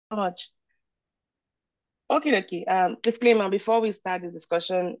Much. Okay. Disclaimer, before we start this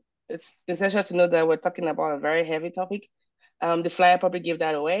discussion, it's essential to know that we're talking about a very heavy topic. The flyer probably gave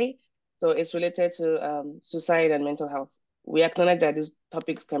that away. So it's related to suicide and mental health. We acknowledge that these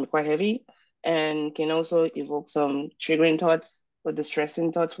topics can be quite heavy and can also evoke some triggering thoughts or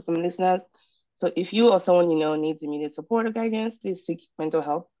distressing thoughts for some listeners. So if you or someone you know needs immediate support or guidance, please seek mental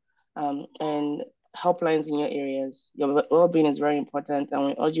help and helplines in your areas. Your well-being is very important, and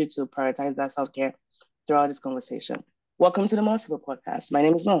we urge you to prioritize that self-care throughout this conversation. Welcome to the Sibyl podcast. My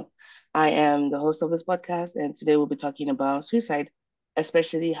name is Mo. I am the host of this podcast, and today we'll be talking about suicide,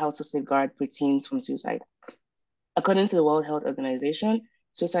 especially how to safeguard preteens from suicide. According to the World Health Organization,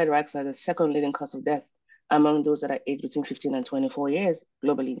 suicide ranks as the second leading cause of death among those that are aged between 15 and 24 years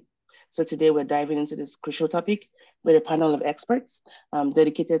globally. So today we're diving into this crucial topic with a panel of experts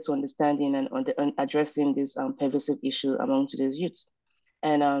dedicated to understanding and addressing this pervasive issue among today's youth.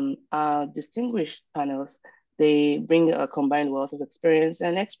 And our distinguished panels, they bring a combined wealth of experience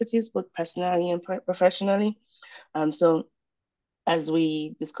and expertise, both personally and professionally. So as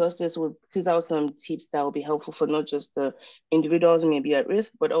we discuss this, we'll tease out some tips that will be helpful for not just the individuals who may be at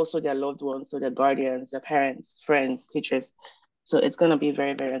risk, but also their loved ones, so their guardians, their parents, friends, teachers. So it's going to be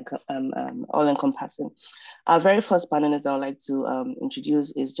very all encompassing. Our very first panelist I would like to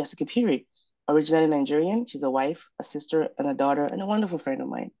introduce is Jessica Puri, originally Nigerian. She's a wife, a sister, and a daughter, and a wonderful friend of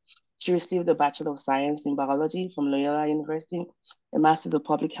mine. She received a Bachelor of Science in Biology from Loyola University, a Master's of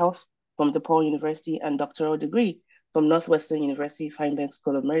Public Health from DePaul University, and doctoral degree from Northwestern University Feinberg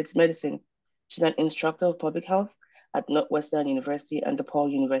School of Medicine. She's an instructor of public health at Northwestern University and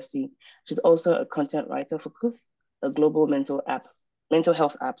DePaul University. She's also a content writer for Kuth, a global mental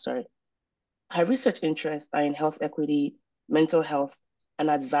health app, sorry. Her research interests are in health equity, mental health, and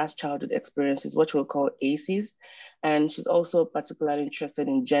advanced childhood experiences, what we'll call ACEs. And she's also particularly interested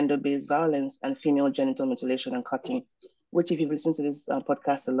in gender-based violence and female genital mutilation and cutting, which if you've listened to this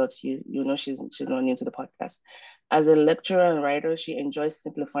podcast a lot, you know she's not new to the podcast. As a lecturer and writer, she enjoys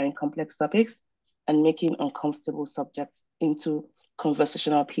simplifying complex topics and making uncomfortable subjects into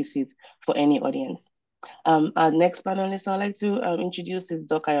conversational pieces for any audience. Our next panelist I'd like to introduce is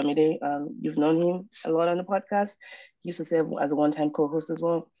Doc Ayomide. You've known him a lot on the podcast. He used to serve as a one-time co-host as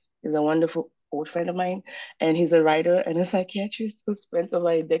well. He's a wonderful old friend of mine, and he's a writer and a psychiatrist who spent over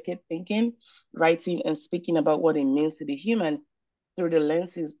a decade thinking, writing, and speaking about what it means to be human through the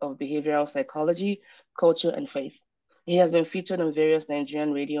lenses of behavioral psychology, culture, and faith. He has been featured on various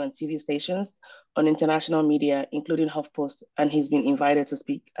Nigerian radio and TV stations, on international media, including HuffPost, and he's been invited to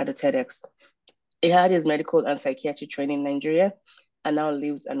speak at the TEDx. He had his medical and psychiatry training in Nigeria and now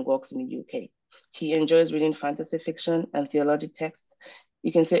lives and works in the UK. He enjoys reading fantasy fiction and theology texts.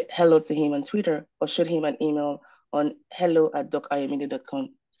 You can say hello to him on Twitter or shoot him an email on hello@docayomide.com.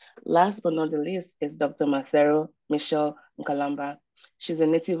 Last but not the least is Dr. Mathero Michelle Nkalamba. She's a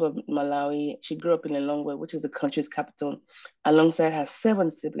native of Malawi. She grew up in Lilongwe, which is the country's capital, alongside her 7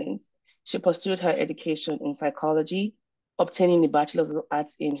 siblings. She pursued her education in psychology, obtaining the Bachelor of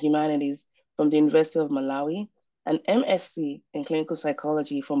Arts in Humanities from the University of Malawi, an MSc in clinical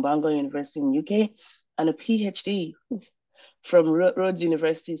psychology from Bangor University in UK, and a PhD from Rhodes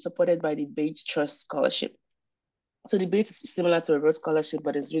University, supported by the Bates Trust Scholarship. So the Bates is similar to a Rhodes Scholarship,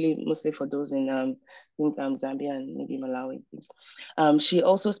 but it's really mostly for those in I think, Zambia and maybe Malawi. She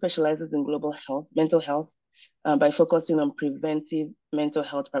also specializes in global health, mental health, by focusing on preventive mental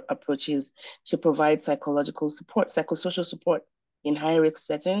health approaches. She provides psychological support, psychosocial support in high-risk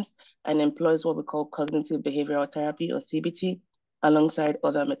settings and employs what we call cognitive behavioral therapy or CBT alongside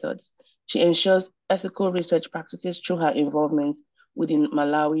other methods. She ensures ethical research practices through her involvement within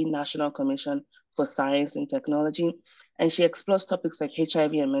Malawi National Commission for Science and Technology, and she explores topics like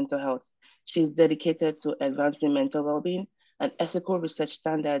HIV and mental health. She's dedicated to advancing mental well-being and ethical research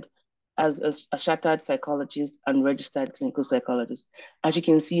standard as a chartered psychologist and registered clinical psychologist. As you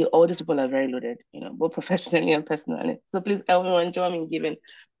can see, all these people are very loaded, both professionally and personally. So please, everyone, join me in giving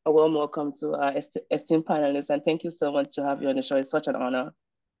a warm welcome to our esteemed panelists, and thank you so much to have you on the show. It's such an honor.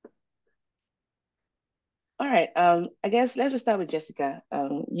 All right. I guess let's just start with Jessica.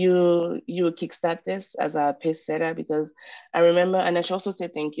 You kickstart this as a pace setter because I remember, and I should also say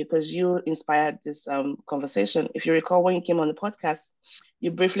thank you because you inspired this conversation. If you recall when you came on the podcast, you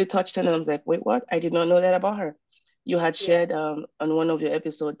briefly touched on it and I was like, wait, what? I did not know that about her. You had shared on one of your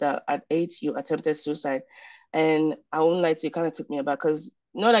episodes that at 8 you attempted suicide. And I won't lie to you, kind of took me aback because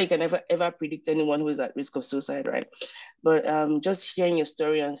not that you can ever predict anyone who is at risk of suicide, right? But just hearing your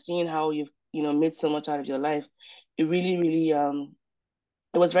story and seeing how you've made so much out of your life, it really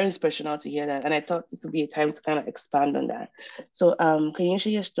it was very inspirational to hear that, and I thought this would be a time to kind of expand on that. So, can you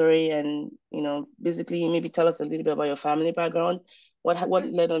share your story and basically maybe tell us a little bit about your family background? What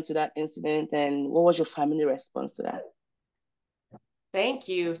Mhm. led on to that incident, and what was your family response to that? Thank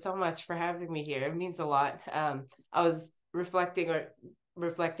you so much for having me here. It means a lot. I was reflecting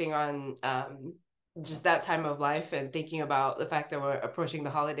on just that time of life and thinking about the fact that we're approaching the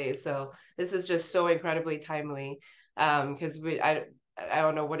holidays. So this is just so incredibly timely because I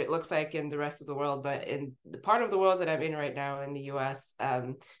don't know what it looks like in the rest of the world, but in the part of the world that I'm in right now in the US,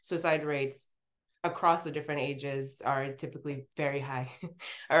 suicide rates across the different ages are typically very high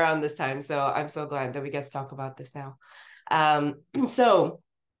around this time. So I'm so glad that we get to talk about this now. So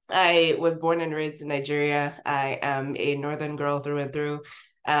I was born and raised in Nigeria. I am a northern girl through and through.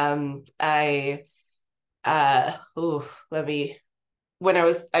 I let me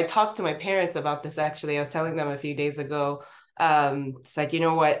I talked to my parents about this actually. I was telling them a few days ago. It's like, you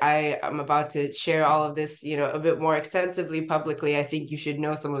know what, I'm about to share all of this, a bit more extensively publicly. I think you should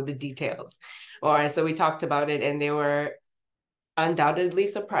know some of the details. Or so we talked about it, and they were undoubtedly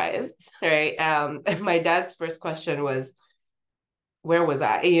surprised, right? My dad's first question was, where was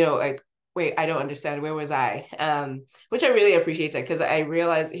I? Like, wait, I don't understand. Where was I? Which I really appreciate that, because I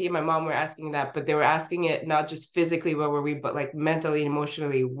realized he and my mom were asking that, but they were asking it not just physically, where were we, but like mentally and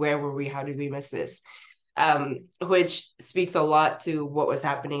emotionally, where were we? How did we miss this? Which speaks a lot to what was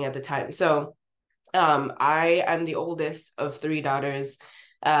happening at the time. So I am the oldest of three daughters.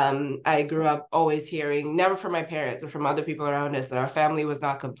 I grew up always hearing, never from my parents or from other people around us, that our family was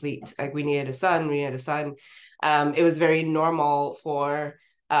not complete. Like we needed a son, we needed a son. It was very normal for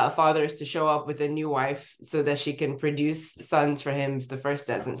fathers to show up with a new wife so that she can produce sons for him if the first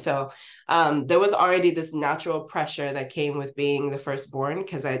doesn't. So there was already this natural pressure that came with being the firstborn,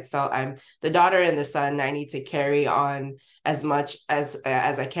 because I felt I'm the daughter and the son. I need to carry on as much as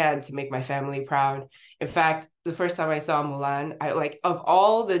I can to make my family proud. In fact, the first time I saw Mulan, I like, of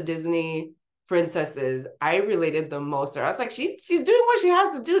all the Disney princesses, I related the most to her. I was like, she's doing what she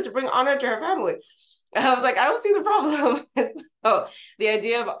has to do to bring honor to her family. And I was like, I don't see the problem. So the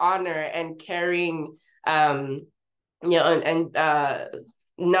idea of honor and carrying, and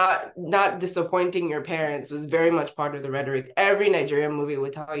not disappointing your parents was very much part of the rhetoric. Every Nigerian movie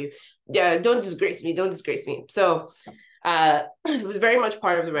would tell you, yeah, don't disgrace me, don't disgrace me. So it was very much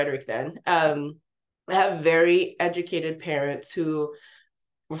part of the rhetoric then. I have very educated parents who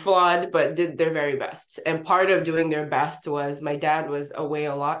were flawed, but did their very best. And part of doing their best was, my dad was away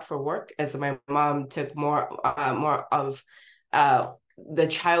a lot for work, and so my mom took more of the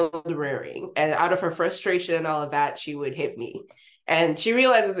child rearing. And out of her frustration and all of that, she would hit me. And she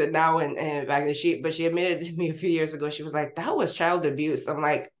realizes it now, and back then she admitted to me a few years ago. She was like, "That was child abuse." I'm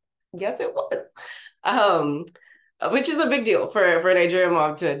like, "Yes, it was." Um, which is a big deal for a Nigerian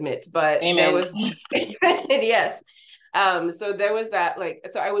mom to admit. But there Amen. was, yes. So there was that, like,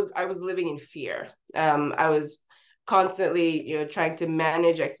 so I was living in fear. I was constantly, trying to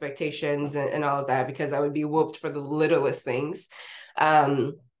manage expectations and all of that, because I would be whooped for the littlest things.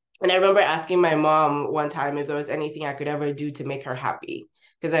 Um, and I remember asking my mom one time if there was anything I could ever do to make her happy,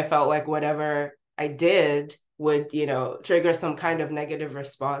 because I felt like whatever I did would, trigger some kind of negative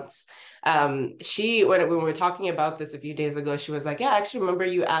response. When we were talking about this a few days ago, she was like, "Yeah, I actually remember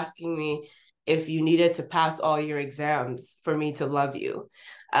you asking me if you needed to pass all your exams for me to love you."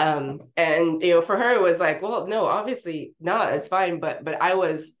 And for her it was like, well, no, obviously not, it's fine, but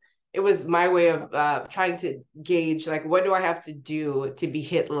it was my way of trying to gauge, like, what do I have to do to be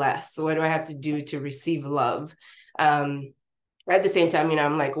hit less? So what do I have to do to receive love? um, at the same time,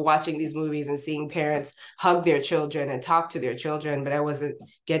 I'm like watching these movies and seeing parents hug their children and talk to their children, but I wasn't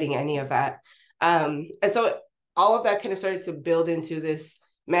getting any of that. And so all of that kind of started to build into this,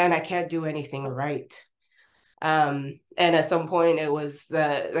 man, I can't do anything right. And at some point it was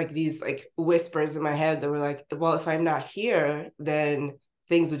these like whispers in my head that were like, well, if I'm not here, then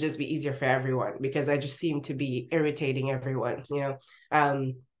things would just be easier for everyone, because I just seem to be irritating everyone.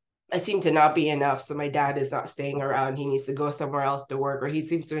 Um, I seem to not be enough. So my dad is not staying around. He needs to go somewhere else to work, or he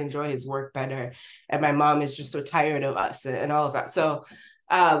seems to enjoy his work better. And my mom is just so tired of us and all of that. So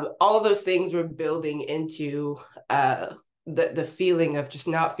all of those things were building into the feeling of just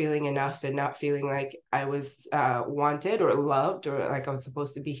not feeling enough and not feeling like I was wanted or loved, or like I was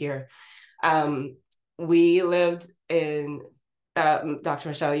supposed to be here. Um, we lived in Dr.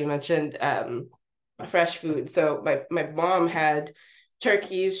 Michelle, you mentioned fresh food. So my mom had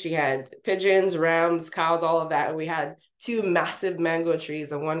turkeys, she had pigeons, rams, cows, all of that. And we had two massive mango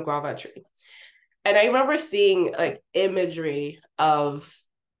trees and one guava tree. And I remember seeing like imagery of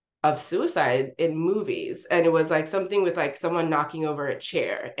suicide in movies, and it was like something with like someone knocking over a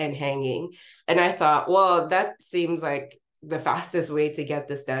chair and hanging. And I thought, well, that seems like the fastest way to get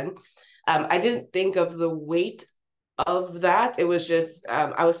this done. I didn't think of the weight of that. It was just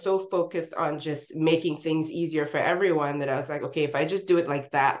I was so focused on just making things easier for everyone that I was like, okay, if I just do it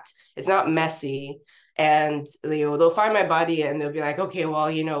like that, it's not messy, and they'll find my body and they'll be like, okay,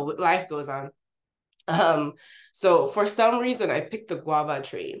 well, life goes on. So for some reason I picked the guava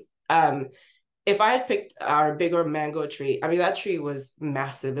tree. If I had picked our bigger mango tree, I mean, that tree was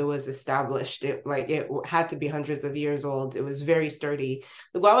massive. It was established. It had to be hundreds of years old. It was very sturdy.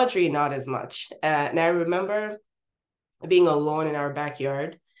 The guava tree, not as much. And I remember being alone in our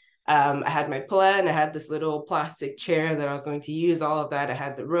backyard. I had my plan. I had this little plastic chair that I was going to use, all of that. I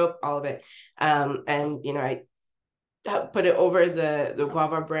had the rope, all of it. And, I put it over the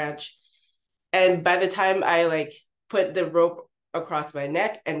guava branch. And by the time I like put the rope across my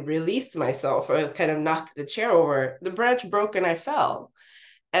neck and released myself, or kind of knocked the chair over, the branch broke and I fell.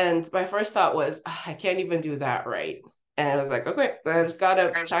 And my first thought was, I can't even do that right. And I was like, okay, I just gotta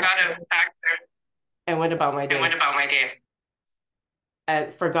pack and went about my day.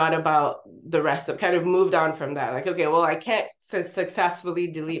 And forgot about the rest of, kind of moved on from that. Like, okay, well, I can't successfully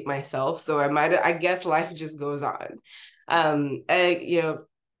delete myself, so I guess life just goes on. I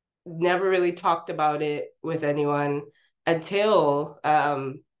never really talked about it with anyone until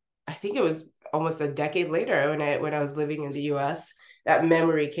I think it was almost a decade later when I was living in the US. That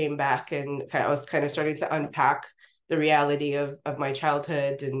memory came back, and I was kind of starting to unpack the reality of my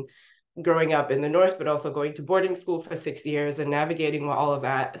childhood and growing up in the North, but also going to boarding school for 6 years and navigating what all of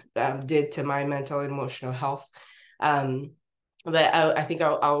that did to my mental and emotional health. But I think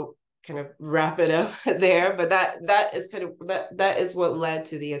I'll kind of wrap it up there. But that is kind of that is what led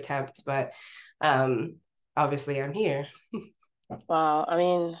to the attempt. But obviously, I'm here. Wow, I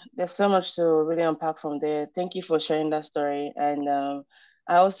mean, there's so much to really unpack from there. Thank you for sharing that story. And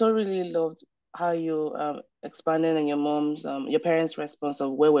I also really loved how you expanded on your parents' response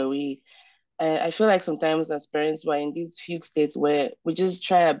of where were we. And I feel like sometimes as parents, we're in these few states where we just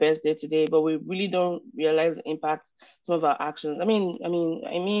try our best day to day, but we really don't realize the impact some of our actions. I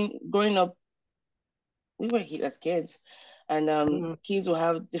mean, growing up, we were hit as kids, and kids will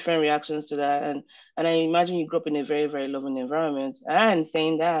have different reactions to that. And I imagine you grew up in a very, very loving environment. And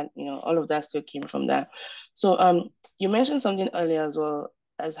saying that, all of that still came from that. So you mentioned something earlier as well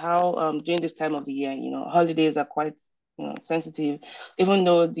as how during this time of the year, holidays are quite sensitive, even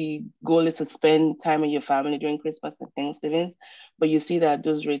though the goal is to spend time with your family during Christmas and Thanksgiving. But you see that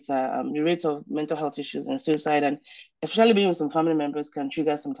those rates are the rates of mental health issues and suicide, and especially being with some family members, can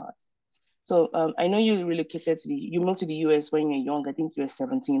trigger some thoughts. So I know you relocated you moved to the US when you were young. I think you were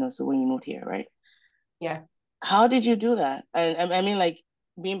 17 or so when you moved here, right? Yeah. How did you do that? I mean, like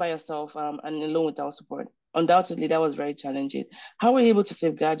being by yourself and alone without support. Undoubtedly, that was very challenging. How were you able to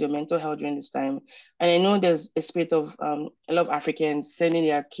safeguard your mental health during this time? And I know there's a spirit of a lot of Africans sending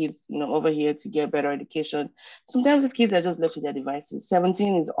their kids, over here to get better education. Sometimes the kids are just left to their devices.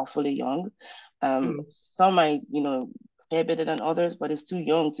 17 is awfully young. Some might, fare better than others, but it's too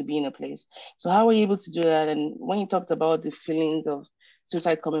young to be in a place. So how were you able to do that? And when you talked about the feelings of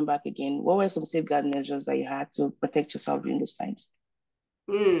suicide coming back again, what were some safeguard measures that you had to protect yourself during those times?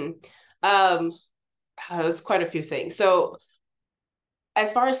 It was quite a few things. So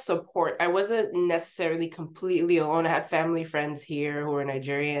as far as support, I wasn't necessarily completely alone. I had family friends here who were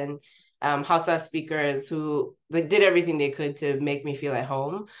Nigerian, Hausa speakers who did everything they could to make me feel at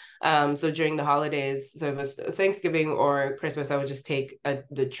home. So during the holidays, so if it was Thanksgiving or Christmas, I would just take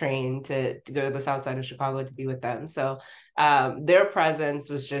the train to go to the south side of Chicago to be with them. So their presence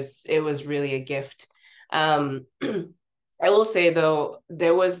it was really a gift. I will say though,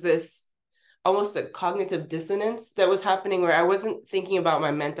 there was this almost a cognitive dissonance that was happening where I wasn't thinking about my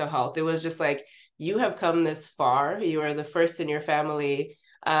mental health. It was just like, you have come this far. You are the first in your family,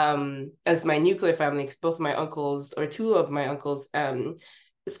 as my nuclear family, because both my uncles, or two of my uncles,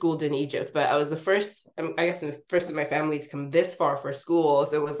 schooled in Egypt. But I was the first, I guess, the first in my family to come this far for school.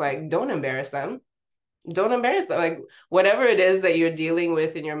 So it was like, don't embarrass them. Don't embarrass them. Like, whatever it is that you're dealing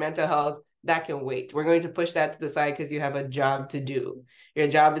with in your mental health, that can wait. We're going to push that to the side because you have a job to do. Your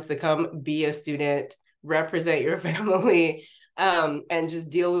job is to come be a student, represent your family, and just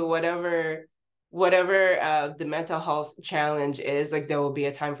deal with whatever the mental health challenge is. Like, there will be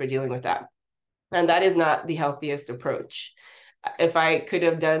a time for dealing with that. And that is not the healthiest approach. If I could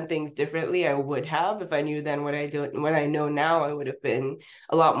have done things differently, I would have. If I knew then what I know now, I would have been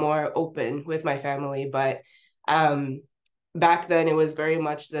a lot more open with my family. But back then it was very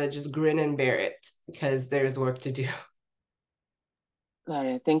much the just grin and bear it because there's work to do. Got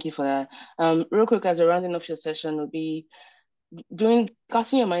it. Thank you for that. Real quick, as a rounding off your session, would be doing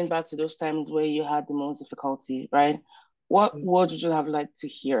casting your mind back to those times where you had the most difficulty, right? What words would you have liked to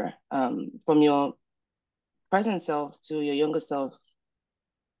hear from your present self to your younger self,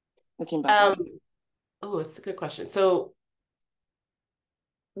 looking back on it? Oh, it's a good question. So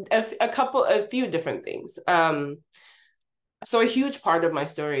a few different things. So a huge part of my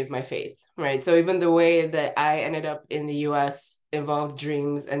story is my faith, right? So even the way that I ended up in the US involved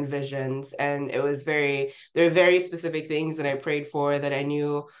dreams and visions. And there were very specific things that I prayed for that I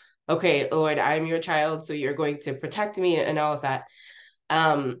knew, okay, Lord, I'm your child, so you're going to protect me and all of that.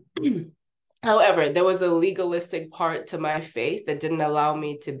 Um, However, there was a legalistic part to my faith that didn't allow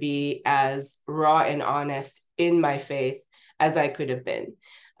me to be as raw and honest in my faith as I could have been.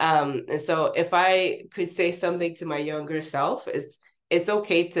 And so if I could say something to my younger self is it's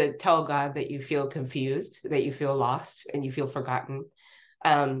okay to tell God that you feel confused, that you feel lost and you feel forgotten.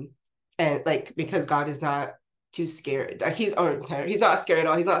 Um, and like because God is not too scared. He's not scared at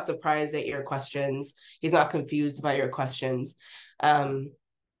all. He's not surprised at your questions. He's not confused by your questions. Um,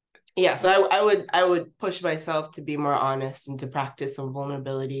 yeah, so I would push myself to be more honest and to practice some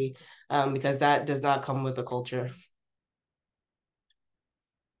vulnerability, because that does not come with the culture.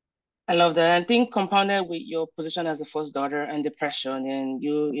 I love that. I think compounded with your position as a first daughter and the pressure, and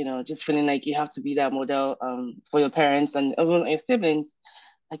you know, just feeling like you have to be that model for your parents and even your siblings.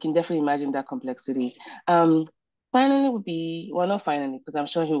 I can definitely imagine that complexity. Um, Finally would be, well, not finally, because I'm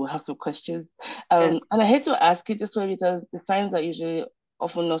sure he will have some questions. Yeah. And I hate to ask it this way because the signs are usually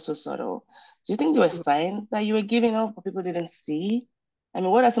often not so subtle. Do you think there were signs that you were giving off but people didn't see? I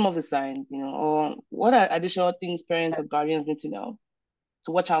mean, what are some of the signs, you know, or what are additional things parents or guardians need to know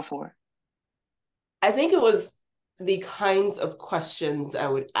to watch out for? I think it was the kinds of questions I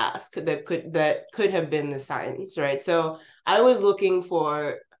would ask that could have been the signs, right? So I was looking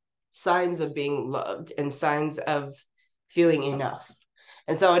for signs of being loved and signs of feeling enough.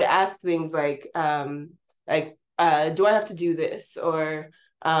 And so I would ask things like, do I have to do this? Or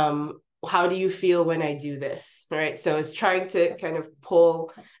how do you feel when I do this? Right. So it's trying to kind of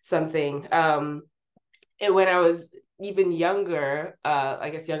pull something. And when I was even younger, I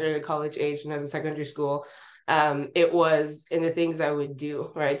guess younger than college age, when I was in secondary school, it was in the things I would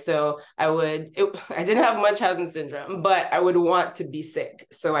do, right? So I didn't have Munchausen syndrome, but I would want to be sick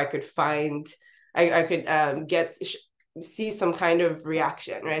so I could I could see some kind of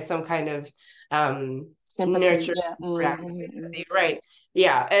reaction, right? Some kind of Sympathy, nurture yeah. sympathy, right?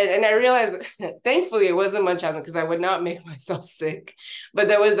 Yeah, and I realized, thankfully, it wasn't Munchausen because I would not make myself sick. But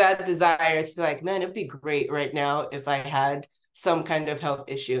there was that desire to be like, man, it'd be great right now if I had some kind of health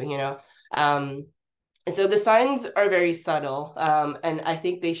issue, you know? Um, and so the signs are very subtle, and I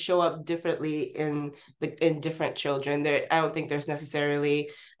think they show up differently in different children. I don't think there's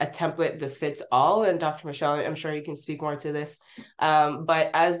necessarily a template that fits all. And Dr. Michelle, I'm sure you can speak more to this. But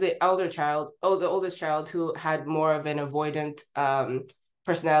as the oldest child who had more of an avoidant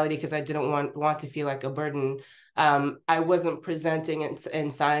personality because I didn't want to feel like a burden. I wasn't presenting in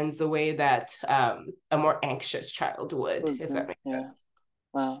signs the way that a more anxious child would, if that makes Yeah. sense.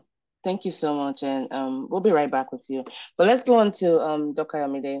 Wow. Thank you so much. And we'll be right back with you. But let's go on to Dr.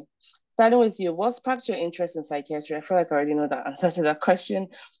 Yamide. Starting with you, what sparked your interest in psychiatry? I feel like I already know the answer to that question,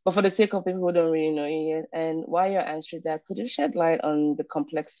 but for the sake of people who don't really know it yet, and while you're answering that, could you shed light on the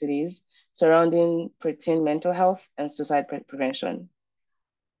complexities surrounding preteen mental health and suicide prevention?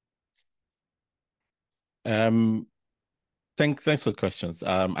 Um, thanks for the questions.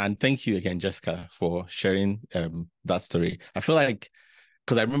 And thank you again, Jessica, for sharing that story. I feel like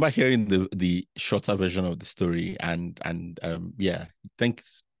because I remember hearing the shorter version of the story, and yeah,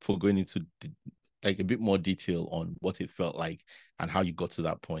 thanks for going into like a bit more detail on what it felt like and how you got to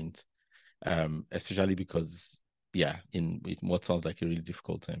that point. Especially because yeah, in what sounds like a really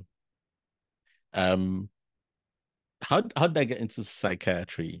difficult time. Um, how did I get into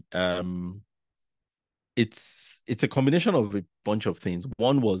psychiatry? It's a combination of a bunch of things.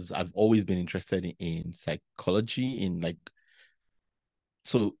 One was I've always been interested in psychology, in like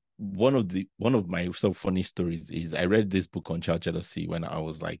so one of my so funny stories is I read this book on child jealousy when I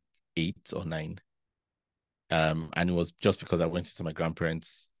was like 8 or 9. And it was just because I went to my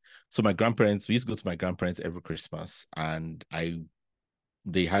grandparents. So my grandparents, we used to go to my grandparents every Christmas, and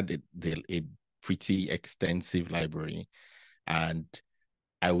they had a pretty extensive library, and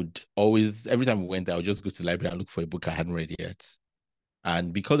I would always, every time we went there, I would just go to the library and look for a book I hadn't read yet.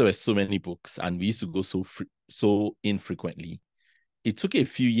 And because there were so many books and we used to go so infrequently, it took a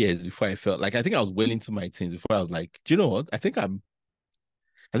few years before I felt like I think I was well into my teens before I was like, do you know what? I think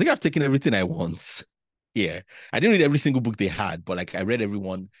I've taken everything I want. Yeah, I didn't read every single book they had, but like I read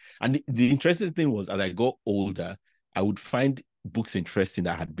everyone. And the interesting thing was, as I got older, I would find books interesting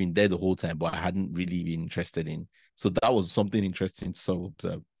that had been there the whole time, but I hadn't really been interested in. So that was something interesting to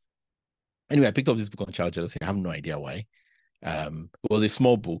observe. Anyway, I picked up this book on child jealousy. I have no idea why. It was a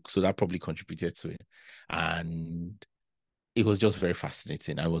small book, so that probably contributed to it. And it was just very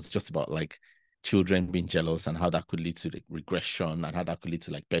fascinating. I was just about like children being jealous and how that could lead to like, regression and how that could lead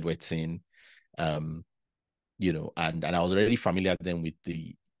to like bedwetting. And I was already familiar then with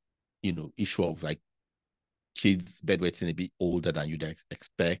the, issue of like kids bedwetting a bit older than you'd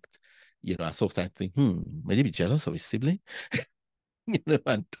expect. I sort of started thinking, maybe be jealous of a sibling,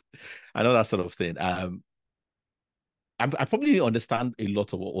 and all that sort of thing. I probably didn't understand a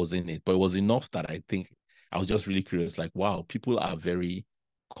lot of what was in it, but it was enough that I think I was just really curious. Like, wow, people are very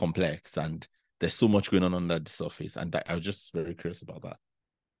complex, and there's so much going on under the surface, and I was just very curious about that.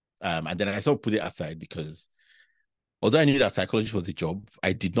 And then I sort of put it aside because although I knew that psychology was a job,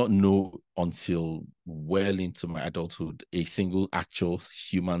 I did not know until well into my adulthood a single actual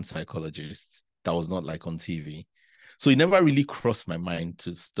human psychologist that was not like on TV. So it never really crossed my mind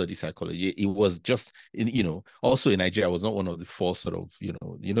to study psychology. It was just, also in Nigeria, I was not one of the four sort of,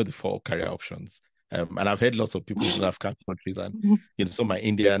 the four career options. And I've heard lots of people in African countries and, some of my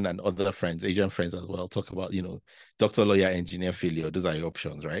Indian and other friends, Asian friends as well, talk about, doctor, lawyer, engineer, failure. Those are your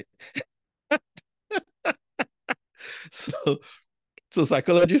options, right? So, so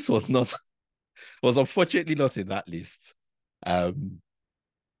psychologist was unfortunately not in that list. And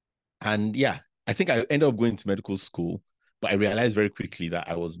yeah, I think I ended up going to medical school, but I realized very quickly that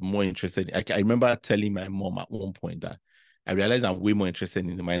I was more interested. I remember telling my mom at one point that I realized I'm way more interested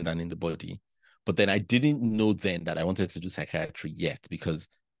in the mind than in the body. But then I didn't know then that I wanted to do psychiatry yet, because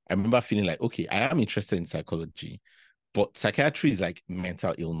I remember feeling like, okay, I am interested in psychology, but psychiatry is like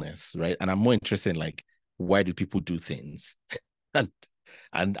mental illness, right? And I'm more interested in like, why do people do things? and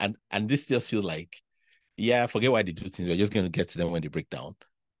and this just feels like, yeah, forget why they do things. We're just going to get to them when they break down.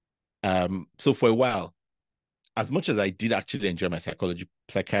 So for a while, as much as I did actually enjoy my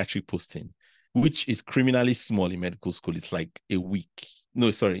psychiatry posting, which is criminally small in medical school, it's like a week. No,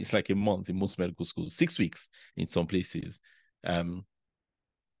 sorry, it's like a month in most medical schools, 6 weeks in some places.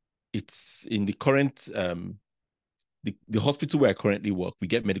 It's in the current the hospital where I currently work, we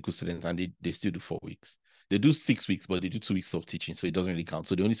get medical students and they still do 4 weeks. They do 6 weeks, but they do 2 weeks of teaching, so it doesn't really count.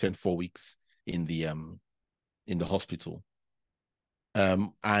 So they only spend 4 weeks in the hospital.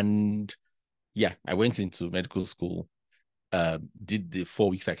 And yeah, I went into medical school, did the 4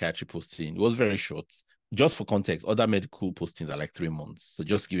 week psychiatry posting. It was very short. Just for context, other medical postings are like 3 months. So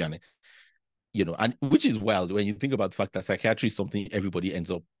just give you and which is wild when you think about the fact that psychiatry is something everybody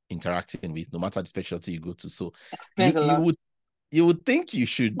ends up interacting with, no matter the specialty you go to. So Explains a lot. You would think you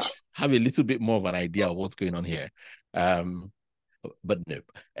should have a little bit more of an idea of what's going on here. But nope.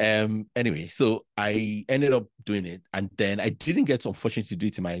 Anyway, so I ended up doing it, and then I didn't get, unfortunately, to do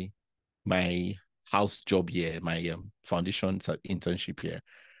it in my house job year, my foundation internship year,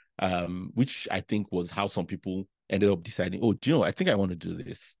 which I think was how some people ended up deciding, oh, do you know, I think I want to do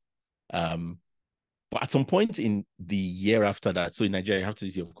this. But at some point in the year after that, so in Nigeria, you have to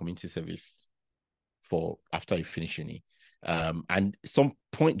do your community service for after you finish uni. And some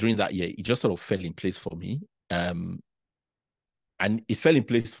point during that year, it just sort of fell in place for me. And it fell in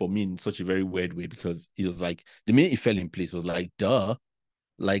place for me in such a very weird way, because it was like, the minute it fell in place was like, duh,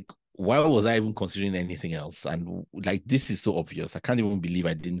 like, why was I even considering anything else? And like, this is so obvious. I can't even believe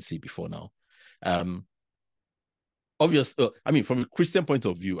I didn't see it before now. Obvious. I mean, from a Christian point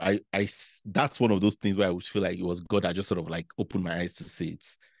of view, I that's one of those things where I would feel like it was God that just sort of like opened my eyes to see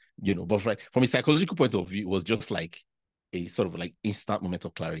it, But from a psychological point of view, it was just like a sort of like instant moment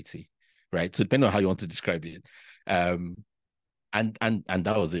of clarity, right? So depending on how you want to describe it, and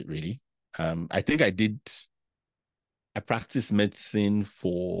that was it really. I think I practiced medicine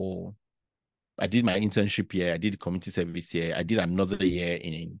I did my internship year, I did community service year, I did another year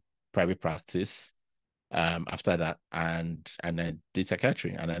in private practice after that, and I did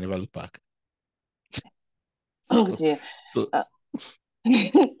psychiatry, and I never looked back. Oh dear. So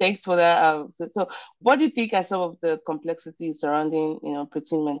Thanks for that. So what do you think are some of the complexities surrounding,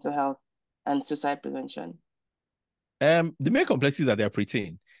 preteen mental health and suicide prevention? the main complexities are they're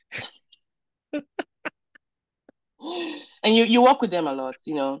preteen. And you work with them a lot,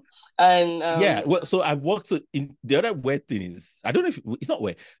 and yeah. Well, so I've worked in the other weird thing is, I don't know if it's not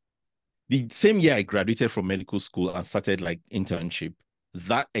weird. The same year I graduated from medical school and started like internship,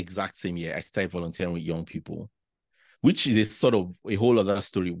 that exact same year I started volunteering with young people, which is a sort of a whole other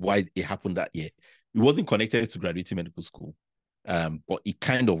story why it happened that year. It wasn't connected to graduating medical school. But it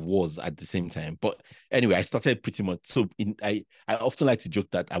kind of was at the same time. But anyway, I started pretty much. So I often like to joke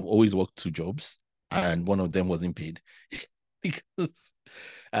that I've always worked 2 jobs, and one of them wasn't paid because.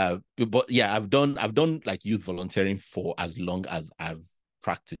 But yeah, I've done like youth volunteering for as long as I've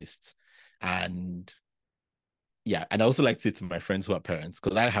practiced, and yeah, and I also like to say to my friends who are parents,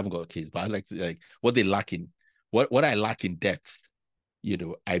 because I haven't got kids, but I like to like what they lack in what I lack in depth,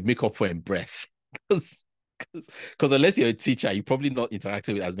 I make up for in breadth. Because unless you're a teacher, you're probably not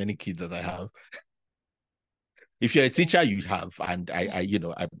interacting with as many kids as I have. If you're a teacher, you have, and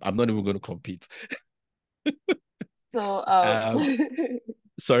I'm not even going to compete. So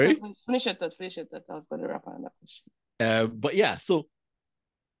sorry. Finish your thought. I was going to wrap on that question. But yeah, so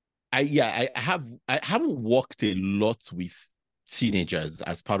I haven't worked a lot with teenagers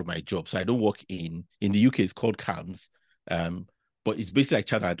as part of my job. So I don't work in the UK. It's called CAMS, but it's basically like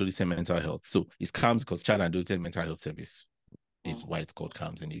child and adolescent mental health. So it's CAMS because child and adolescent mental health service is why it's called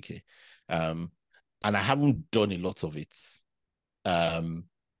CAMS in the UK. And I haven't done a lot of it. I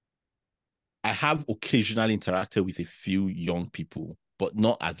have occasionally interacted with a few young people, but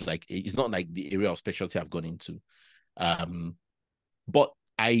not as like it's not like the area of specialty I've gone into. But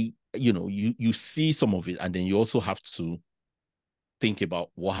you see some of it, and then you also have to think about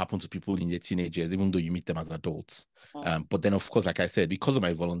what happened to people in their teenagers, even though you meet them as adults. But then, of course, like I said, because of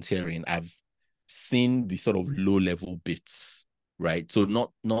my volunteering, I've seen the sort of low-level bits, right? So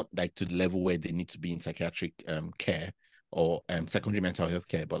not like to the level where they need to be in psychiatric care or secondary mental health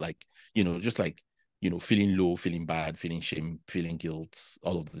care, but like, just like, feeling low, feeling bad, feeling shame, feeling guilt,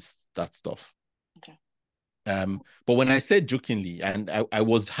 all of that stuff. Okay. But when I said jokingly, and I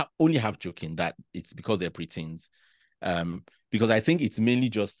was only half joking that it's because they're preteens, because I think it's mainly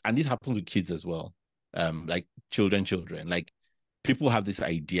just, and this happens with kids as well, like children, like people have this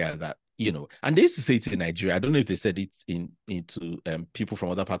idea that, and they used to say it in Nigeria. I don't know if they said it into people from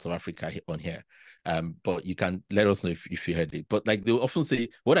other parts of Africa on here, but you can let us know if you heard it. But like they'll often say,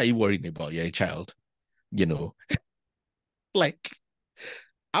 "What are you worrying about? You're a child," like,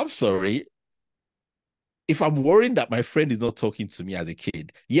 I'm sorry. If I'm worrying that my friend is not talking to me as a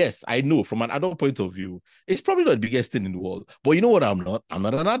kid, yes, I know from an adult point of view, it's probably not the biggest thing in the world. But you know what? I'm not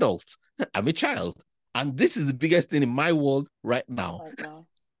an adult. I'm a child. And this is the biggest thing in my world right now. Right now.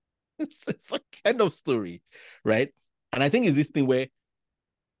 It's a kind of story, right? And I think it's this thing where,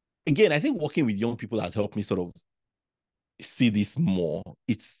 again, I think working with young people has helped me sort of see this more.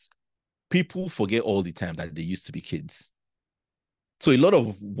 It's people forget all the time that they used to be kids. So a lot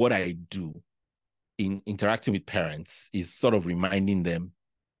of what I do in interacting with parents is sort of reminding them,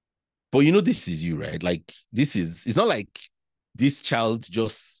 but this is you, right? Like it's not like this child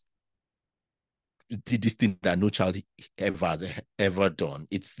just did this thing that no child has ever done.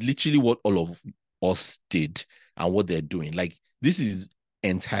 It's literally what all of us did and what they're doing. Like this is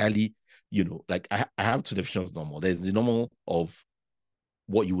entirely, like I have 2 definitions of normal. There's the normal of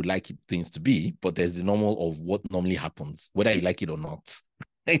what you would like things to be, but there's the normal of what normally happens, whether you like it or not.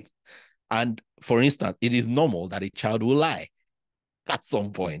 Right? And for instance, it is normal that a child will lie at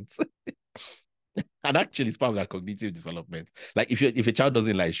some point. And actually, it's part of that cognitive development. Like if a child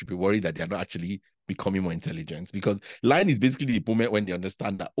doesn't lie, you should be worried that they're not actually becoming more intelligent, because lying is basically the moment when they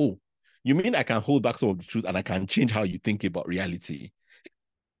understand that, oh, you mean I can hold back some of the truth and I can change how you think about reality.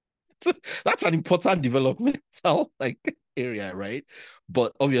 So that's an important developmental area, right?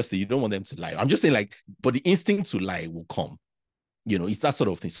 But obviously, you don't want them to lie. I'm just saying, but the instinct to lie will come. It's that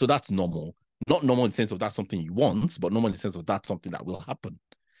sort of thing. So that's normal. Not normal in the sense of that's something you want, but normal in the sense of that's something that will happen.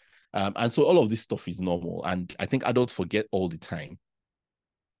 And so all of this stuff is normal. And I think adults forget all the time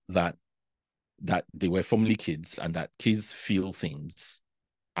that they were formerly kids and that kids feel things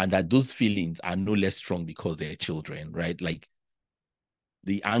and that those feelings are no less strong because they're children, right? Like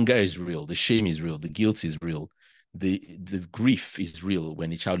the anger is real, the shame is real, the guilt is real, the grief is real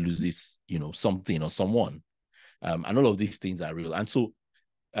when a child loses, something or someone. And all of these things are real. And so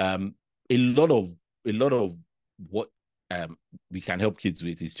a lot of what we can help kids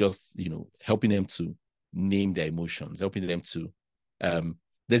with is just, helping them to name their emotions, helping them to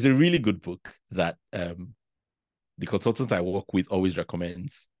there's a really good book that the consultant I work with always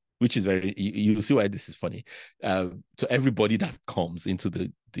recommends, which is you'll see why this is funny. To everybody that comes into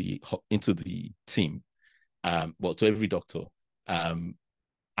the team, to every doctor,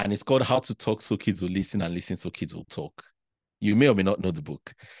 and it's called How to Talk So Kids Will Listen and Listen So Kids Will Talk. You may or may not know the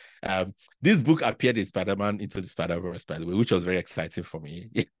book. This book appeared in Spider-Man Into the Spider-Verse, by the way, which was very exciting for me.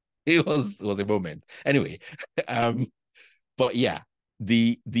 It was a moment. Anyway, but yeah,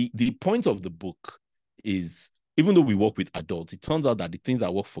 the point of the book is, even though we work with adults, it turns out that the things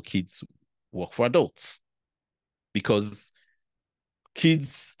that work for kids work for adults. Because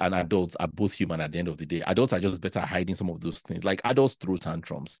kids and adults are both human at the end of the day. Adults are just better at hiding some of those things. Like adults throw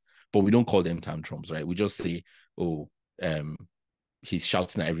tantrums, but we don't call them tantrums, right? We just say, oh, he's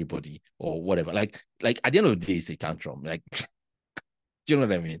shouting at everybody or whatever. Like at the end of the day, it's a tantrum. Like, do you know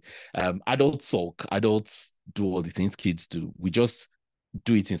what I mean? Adults sulk, adults do all the things kids do. We just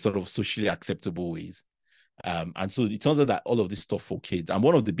do it in sort of socially acceptable ways. And so it turns out that all of this stuff for kids, and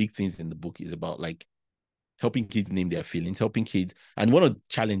one of the big things in the book is about like helping kids name their feelings, helping kids. And one of the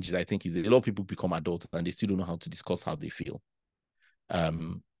challenges, I think, is that a lot of people become adults and they still don't know how to discuss how they feel,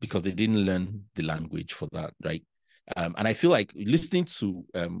 because they didn't learn the language for that, right? And I feel like listening to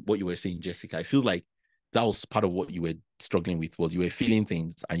what you were saying, Jessica, I feel like that was part of what you were struggling with, was you were feeling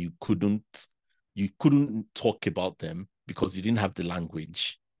things and you couldn't talk about them because you didn't have the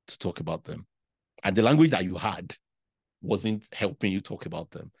language to talk about them. And the language that you had wasn't helping you talk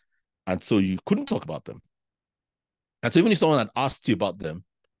about them. And so you couldn't talk about them. And so even if someone had asked you about them,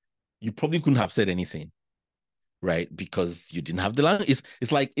 you probably couldn't have said anything, right? Because you didn't have the language.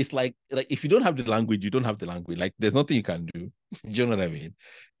 It's like if you don't have the language, you don't have the language. Like there's nothing you can do. Do you know what I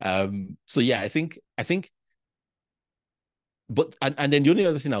mean? So yeah, I think, but and then the only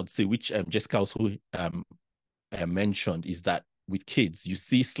other thing I would say, which Jessica also mentioned, is that with kids, you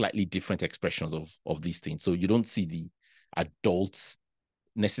see slightly different expressions of these things. So you don't see the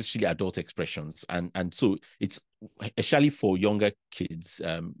necessarily adult expressions. And so it's especially for younger kids,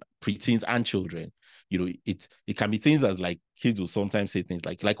 preteens and children, it can be things as like kids will sometimes say things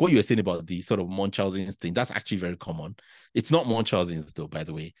like what you were saying about the sort of Munchausen's thing. That's actually very common. It's not Munchausen's though, by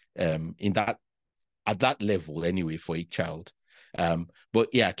the way, at that level anyway for a child. But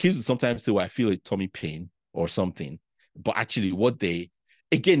yeah, kids will sometimes say, well, I feel a tummy pain or something. But actually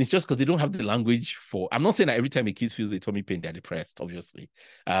again, it's just because they don't have the language for. I'm not saying that every time a kid feels a tummy pain, they're depressed, obviously.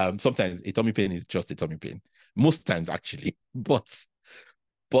 Sometimes a tummy pain is just a tummy pain. Most times, actually. But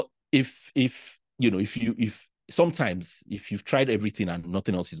if sometimes if you've tried everything and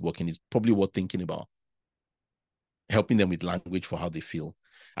nothing else is working, it's probably worth thinking about helping them with language for how they feel.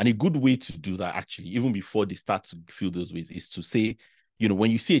 And a good way to do that, actually, even before they start to feel those ways, is to say,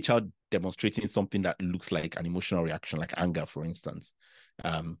 when you see a child demonstrating something that looks like an emotional reaction, like anger, for instance,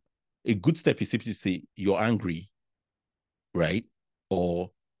 a good step is simply to say, you're angry, right?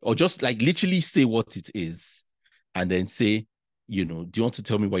 Or just like literally say what it is, and then say, do you want to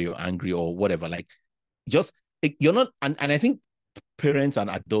tell me why you're angry or whatever? Like, just, you're not, and I think parents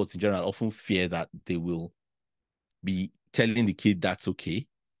and adults in general often fear that they will be telling the kid that's okay.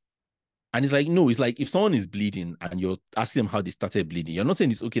 And it's like, no, it's like if someone is bleeding and you're asking them how they started bleeding, you're not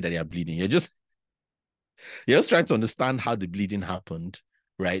saying it's okay that they are bleeding. You're just trying to understand how the bleeding happened,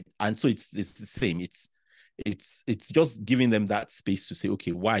 right? And so it's the same. It's just giving them that space to say,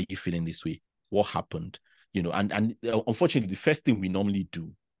 okay, why are you feeling this way? What happened? And unfortunately, the first thing we normally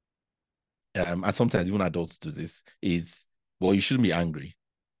do, and sometimes even adults do this, is, well, you shouldn't be angry.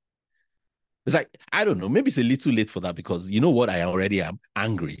 It's like, I don't know, maybe it's a little late for that, because you know what, I already am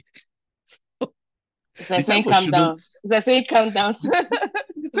angry. It's like saying calm down. It's like saying calm down.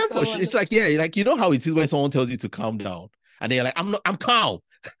 It's like, yeah, like, how it is when someone tells you to calm down and they're like, I'm calm,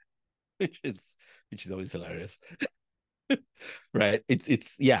 which is always hilarious. Right?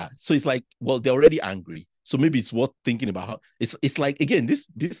 It's yeah. So it's like, well, they're already angry. So maybe it's worth thinking about how it's like, again, this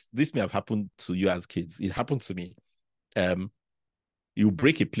may have happened to you as kids. It happened to me. You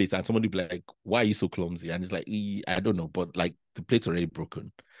break a plate and somebody will be like, why are you so clumsy? And it's like, I don't know, but like the plate's already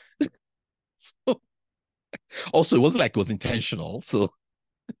broken. So, also, it wasn't like it was intentional. So,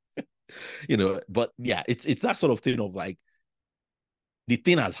 but yeah, it's that sort of thing of like, the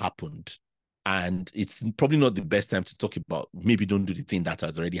thing has happened and it's probably not the best time to talk about, maybe don't do the thing that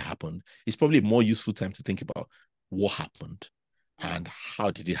has already happened. It's probably a more useful time to think about what happened and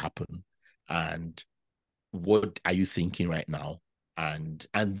how did it happen and what are you thinking right now? And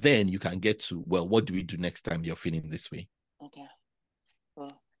then you can get to, well, what do we do next time you're feeling this way? Okay.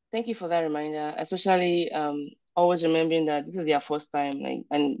 Well, thank you for that reminder, especially always remembering that this is their first time. Like,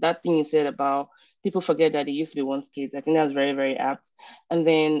 and that thing you said about people forget that they used to be once kids, I think that's very, very apt. And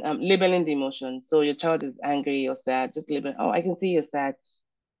then labeling the emotions. So your child is angry or sad, just label, oh, I can see you're sad.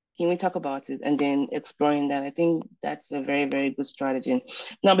 Can we talk about it? And then exploring that. I think that's a very, very good strategy.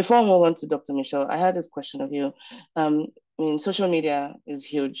 Now, before I move on to Dr. Michelle, I had this question of you. I mean, social media is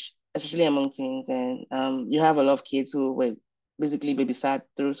huge, especially among teens. And you have a lot of kids who were basically babysat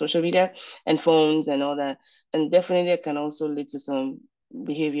through social media and phones and all that. And definitely it can also lead to some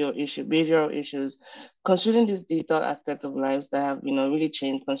behavioral issues. Considering this digital aspect of lives that have, really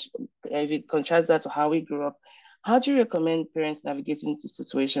changed, if you contrast that to how we grew up, How do you recommend parents navigating these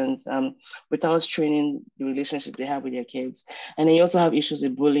situations without straining the relationship they have with their kids? And then you also have issues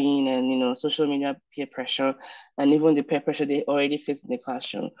with bullying and social media peer pressure, and even the peer pressure they already face in the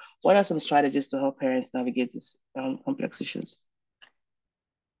classroom. What are some strategies to help parents navigate these complex issues?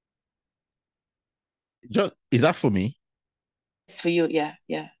 Just, is that for me? It's for you, yeah,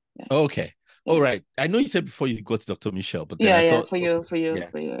 yeah, yeah. Okay. Yeah. All right. I know you said before you got to Dr. Michelle, but then Yeah, I yeah, thought, for you, for you, yeah,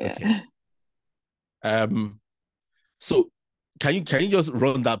 for you, yeah. okay. So can you just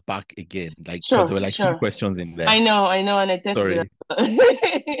run that back again? Like, because there Sure, were like three sure. questions in there. I know, and I tested Sorry.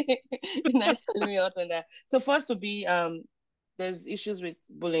 it. Nice calling me out on that. So first to be there's issues with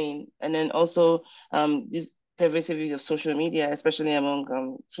bullying, and then also this pervasive use of social media, especially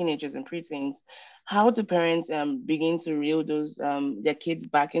among teenagers and preteens. How do parents begin to reel those their kids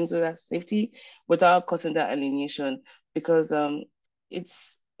back into that safety without causing that alienation? Because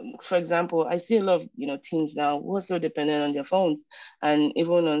it's, for example, I see a lot of teens now who are still dependent on their phones and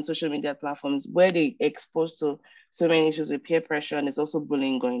even on social media platforms where they exposed to so many issues with peer pressure, and there's also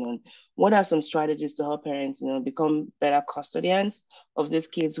bullying going on. What are some strategies to help parents, become better custodians of these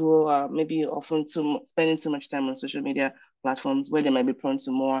kids who are maybe often spending too much time on social media platforms where they might be prone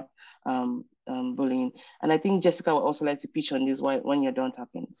to more bullying? And I think Jessica would also like to pitch on this when you're done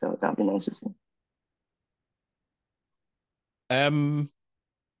talking. So that'll be nice to see.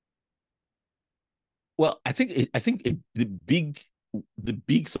 Well, the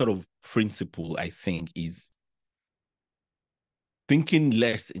big sort of principle I think is thinking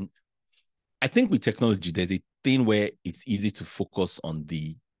less in. I think with technology, there's a thing where it's easy to focus on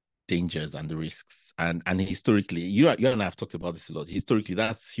the dangers and the risks. And historically, you and I have talked about this a lot. Historically,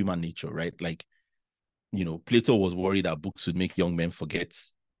 that's human nature, right? Like, Plato was worried that books would make young men forget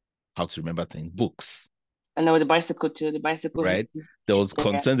how to remember things. Books, And now with the bicycle too, the bicycle. right? There was Yeah.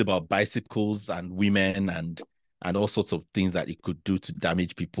 concerns about bicycles and women and all sorts of things that it could do to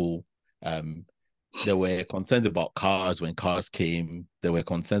damage people. There were concerns about cars when cars came. There were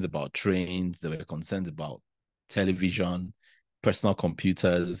concerns about trains. There were concerns about television, personal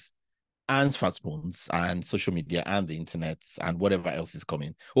computers, and smartphones, and social media, and the internet, and whatever else is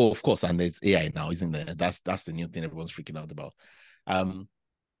coming. Oh, of course, and there's AI now, isn't there? That's the new thing everyone's freaking out about.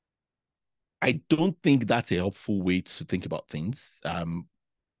 I don't think that's a helpful way to think about things.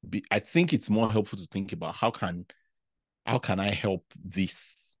 I think it's more helpful to think about how can I help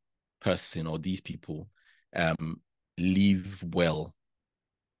this person or these people live well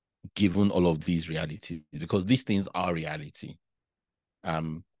given all of these realities, because these things are reality.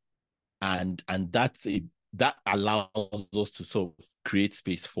 And that allows us to sort of create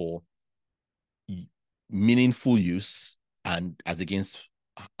space for meaningful use and as against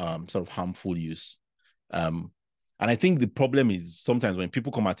sort of harmful use. And I think the problem is sometimes when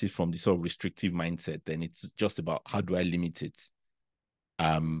people come at it from the sort of restrictive mindset, then it's just about how do I limit it?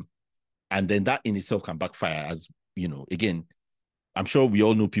 And then that in itself can backfire, as again, I'm sure we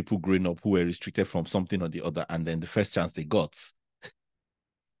all know people growing up who were restricted from something or the other, and then the first chance they got,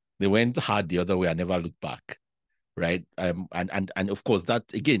 they went hard the other way and never looked back, right? And of course that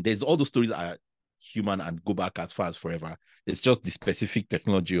again, there's all those stories that are human and go back as far as forever. It's just the specific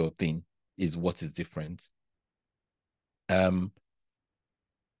technology or thing is what is different. And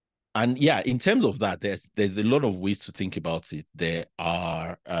yeah, in terms of that, there's a lot of ways to think about it. There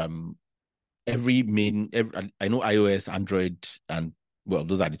are I know iOS, Android, and well,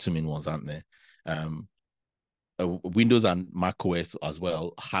 those are the two main ones, aren't there? Windows and Mac OS as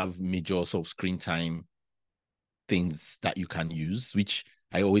well have major sort of screen time things that you can use, which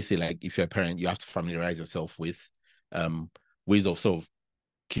I always say, like, if you're a parent, you have to familiarize yourself with ways of sort of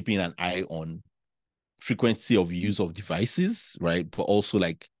keeping an eye on frequency of use of devices, right? But also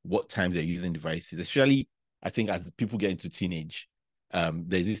like what times they're using devices, especially I think as people get into teenage,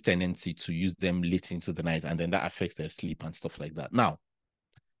 there's this tendency to use them late into the night, and then that affects their sleep and stuff like that. Now,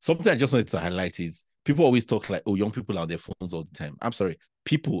 something I just wanted to highlight is people always talk like, oh, young people are on their phones all the time. I'm sorry,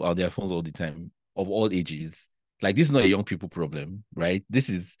 people are on their phones all the time of all ages. Like, this is not a young people problem, right? This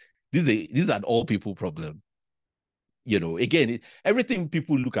is an all people problem. Again, everything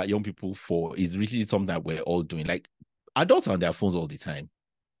people look at young people for is really something that we're all doing. Like, adults are on their phones all the time.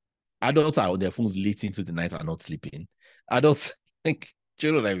 Adults are on their phones late into the night and not sleeping. Adults, like, do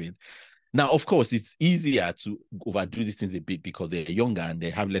you know what I mean? Now, of course, it's easier to overdo these things a bit because they're younger and they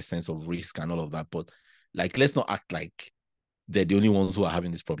have less sense of risk and all of that. But like, let's not act like they're the only ones who are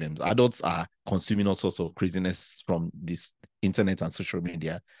having these problems. Adults are consuming all sorts of craziness from this internet and social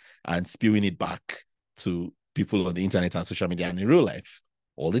media and spewing it back to people on the internet and social media and in real life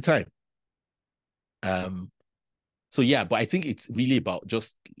all the time. So yeah, but I think it's really about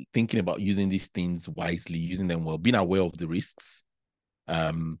just thinking about using these things wisely, using them well, being aware of the risks,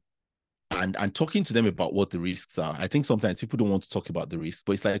 and talking to them about what the risks are. I think sometimes people don't want to talk about the risks,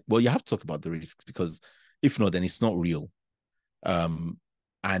 but it's like, well, you have to talk about the risks, because if not, then it's not real. And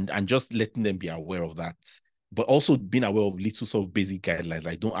just letting them be aware of that, but also being aware of little sort of basic guidelines,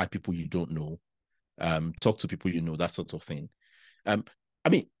 like don't add people you don't know, talk to people you know, that sort of thing. I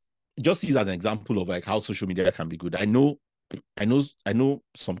mean, just use as an example of like how social media can be good. I know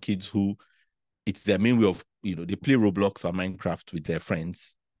some kids who it's their main way of, they play Roblox or Minecraft with their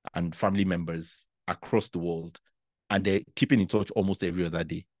friends and family members across the world, and they're keeping in touch almost every other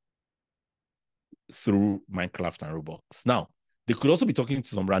day through Minecraft and Roblox. Now, they could also be talking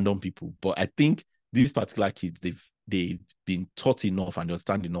to some random people, but I think these particular kids, they've been taught enough and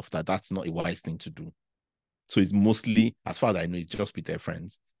understand enough that that's not a wise thing to do. So it's mostly, as far as I know, it's just with their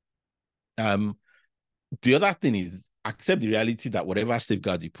friends. The other thing is accept the reality that whatever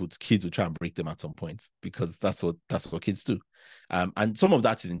safeguards you put, kids will try and break them at some point, because that's what kids do. And some of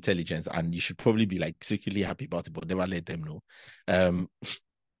that is intelligence, and you should probably be like secretly happy about it, but never let them know. And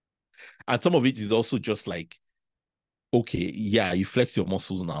some of it is also just like, okay, yeah, you flex your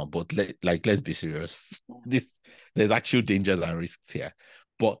muscles now, but let's be serious. There's actual dangers and risks here.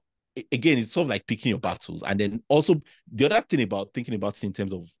 But again, it's sort of like picking your battles. And then also the other thing about thinking about it in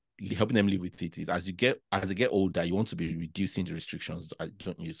terms of helping them live with it is as they get older, you want to be reducing the restrictions,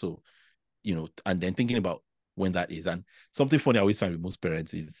 don't you? So, and then thinking about when that is. And something funny I always find with most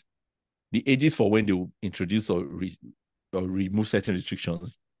parents is the ages for when they will introduce or remove certain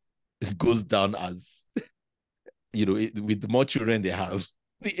restrictions, it goes down as with the more children they have,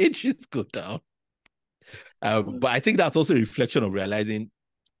 the ages go down. But I think that's also a reflection of realizing,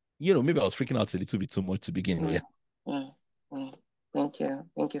 maybe I was freaking out a little bit too much to begin with. Thank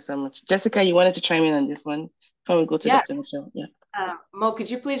you so much. Jessica, you wanted to chime in on this one before we go to Dr. Michelle? Yeah. Mo, could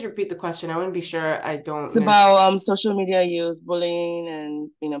you please repeat the question? I want to be sure I don't It's about social media use, bullying,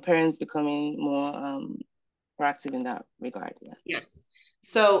 and parents becoming more proactive in that regard. Yeah. Yes.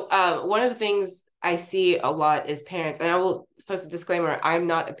 So one of the things I see a lot is parents, and I will first disclaimer, I'm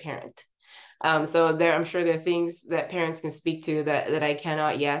not a parent. So I'm sure there are things that parents can speak to that I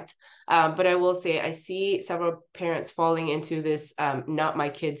cannot yet. But I will say I see several parents falling into this not my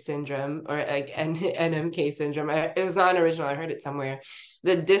kid syndrome, or like NMK syndrome. It's not original. I heard it somewhere.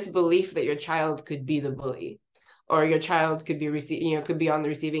 The disbelief that your child could be the bully, or your child could be could be on the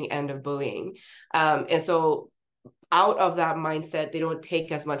receiving end of bullying. And so out of that mindset, they don't take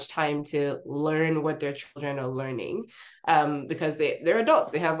as much time to learn what their children are learning, because they're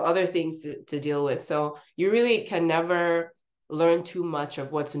adults. They have other things to deal with. So you really can never learn too much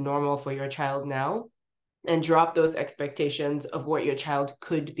of what's normal for your child now, and drop those expectations of what your child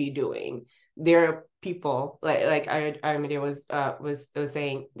could be doing. They're people, like Armidia was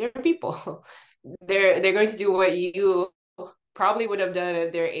saying, they're people. They're going to do what you probably would have done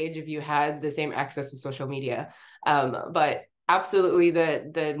at their age if you had the same access to social media. But absolutely,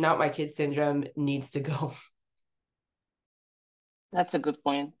 the not my kid syndrome needs to go. That's a good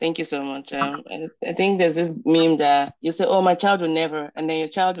point. Thank you so much. I think there's this meme that you say, "Oh, my child will never," and then your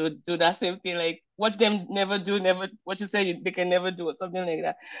child would do that same thing. Like, watch them never do, what you say they can never do, or something like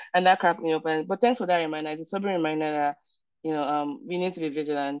that. And that cracked me up. But thanks for that reminder. It's a sobering reminder that we need to be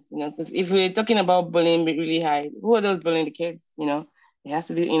vigilant. Because if we're talking about bullying really high, who are those bullying the kids? It has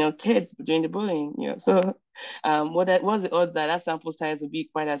to be kids doing the bullying. So what's the odds that sample size will be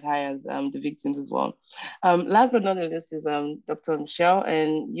quite as high as the victims as well? Last but not least is Dr. Michelle,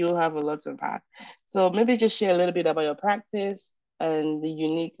 and you have a lot to unpack. So maybe just share a little bit about your practice and the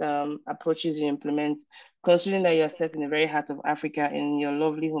unique approaches you implement, considering that you're set in the very heart of Africa in your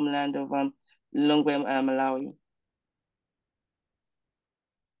lovely homeland of Lilongwe, Malawi.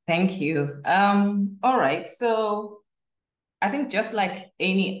 Thank you. All right. So I think just like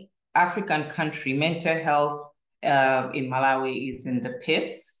any African country, mental health in Malawi is in the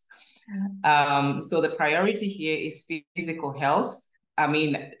pits. So the priority here is physical health. I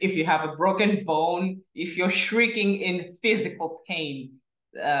mean, if you have a broken bone, if you're shrieking in physical pain,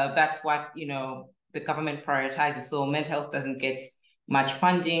 that's what, the government prioritizes. So mental health doesn't get much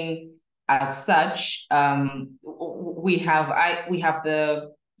funding as such. We have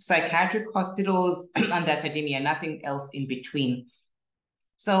the psychiatric hospitals and the academia, nothing else in between.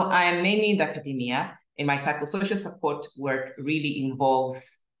 So I am mainly in the academia, and my psychosocial support work really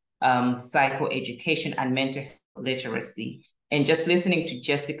involves psychoeducation and mental health literacy. And just listening to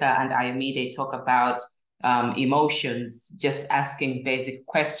Jessica and Ayomide talk about emotions, just asking basic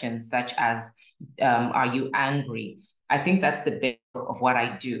questions such as, are you angry? I think that's the bit of what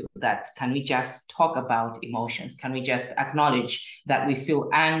I do, that can we just talk about emotions? Can we just acknowledge that we feel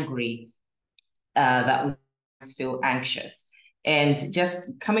angry, that we feel anxious? And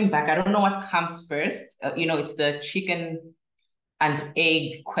just coming back, I don't know what comes first. It's the chicken and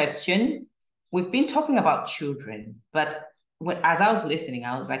egg question. We've been talking about children, but as I was listening,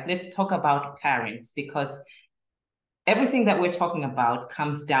 I was like, let's talk about parents, because everything that we're talking about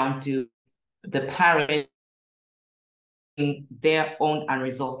comes down to the parent, their own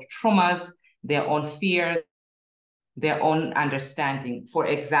unresolved traumas, their own fears, their own understanding. For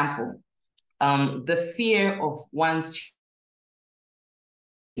example, the fear of one's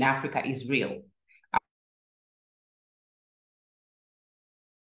in Africa is real.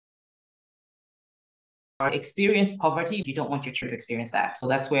 Experience poverty, you don't want your children to experience that. So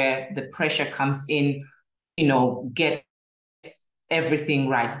that's where the pressure comes in, get everything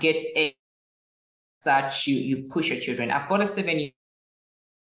right, get a such, you push your children. I've got a 7-year,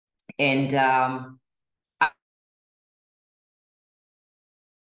 and I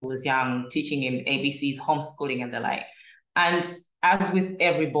was young, teaching him ABCs, homeschooling and the like. And as with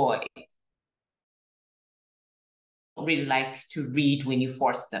every boy, really like to read when you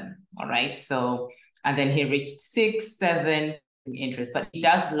force them, all right? So, and then he reached 6, 7 interest, but he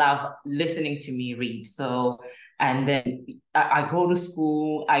does love listening to me read. So, and then I go to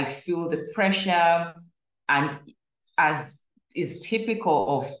school, I feel the pressure, and as is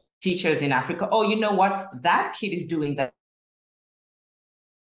typical of teachers in Africa, oh, you know what, that kid is doing that.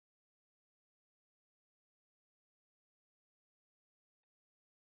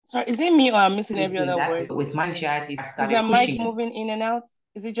 Sorry, is it me or I'm missing every other word? With my anxiety, I started pushing. Is the mic moving in and out?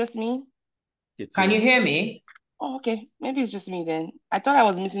 Is it just me? Can you hear me? Oh, okay. Maybe it's just me then. I thought I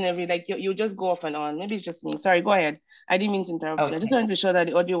was missing every, like you just go off and on. Maybe it's just me. Sorry, go ahead. I didn't mean to interrupt you. I just wanted to be sure that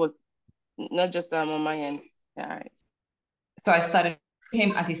the audio was not just on my end. Yeah, all right. So I started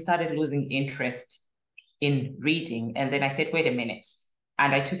him, and he started losing interest in reading. And then I said, wait a minute.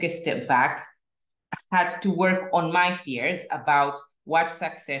 And I took a step back, had to work on my fears about what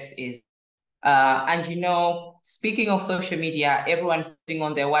success is. And speaking of social media, everyone's putting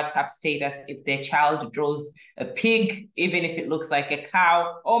on their WhatsApp status if their child draws a pig, even if it looks like a cow.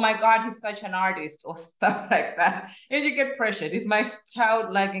 Oh my God, he's such an artist, or stuff like that. And you get pressured. Is my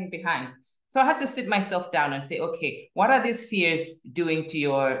child lagging behind? So I had to sit myself down and say, okay, what are these fears doing to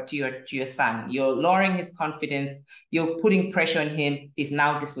your son? You're lowering his confidence. You're putting pressure on him. He's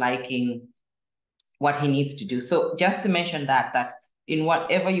now disliking what he needs to do. So just to mention that in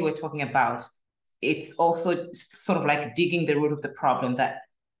whatever you were talking about, it's also sort of like digging the root of the problem, that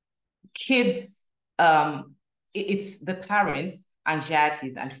kids, it's the parents'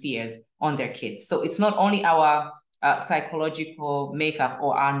 anxieties and fears on their kids. So it's not only our psychological makeup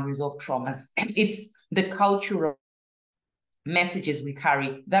or unresolved traumas, it's the cultural messages we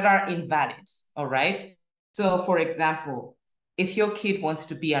carry that are invalid, all right? So for example, if your kid wants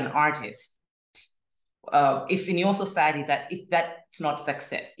to be an artist, if in your society if that's not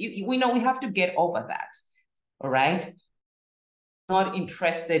success, we know we have to get over that, all right? Not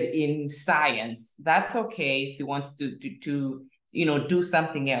interested in science, that's okay. If he wants to do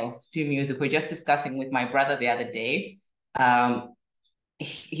something else, do music. We're just discussing with my brother the other day.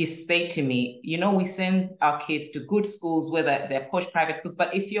 He said to me, we send our kids to good schools, whether they're posh private schools,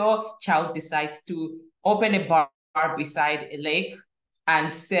 but if your child decides to open a bar beside a lake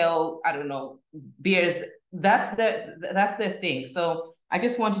and sell, I don't know, beers, that's the thing. So I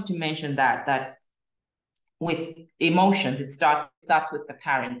just wanted to mention that with emotions, it starts with the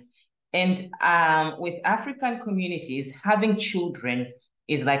parents. And with African communities, having children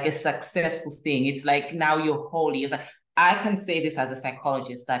is like a successful thing. It's like, now you're holy. It's like, I can say this as a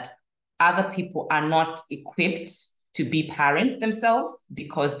psychologist, that other people are not equipped to be parents themselves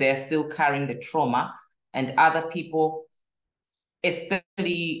because they're still carrying the trauma, and other people,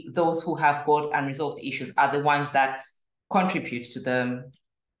 especially those who have got unresolved issues, are the ones that contribute to the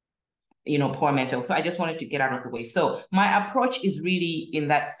poor mental. So I just wanted to get out of the way. So my approach is really in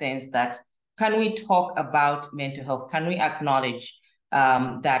that sense, that can we talk about mental health? Can we acknowledge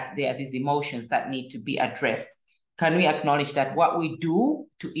that there are these emotions that need to be addressed? Can we acknowledge that what we do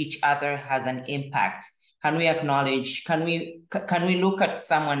to each other has an impact? Can we acknowledge, can we look at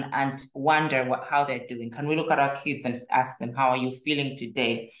someone and wonder how they're doing? Can we look at our kids and ask them, how are you feeling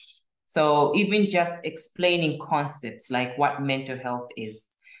today? So even just explaining concepts like what mental health is.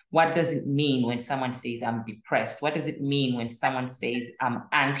 What does it mean when someone says I'm depressed? What does it mean when someone says I'm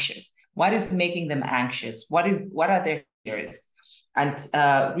anxious? What is making them anxious? What are their fears? And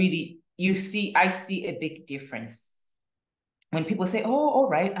really, I see a big difference when people say, oh, all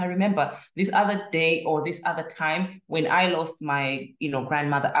right, I remember this other day or this other time when I lost my,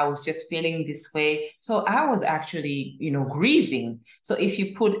 grandmother, I was just feeling this way. So I was actually, grieving. So if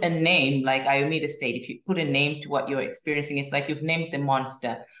you put a name, like Ayomide said, if you put a name to what you're experiencing, it's like you've named the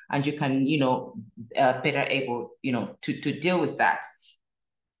monster and you can, better able, to deal with that.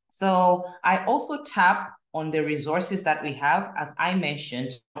 So I also tap on the resources that we have. As I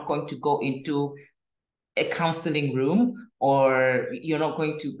mentioned, I'm not going to go into a counseling room, or you're not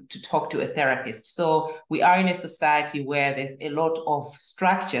going to talk to a therapist. So we are in a society where there's a lot of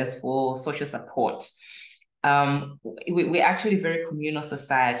structures for social support. We're actually a very communal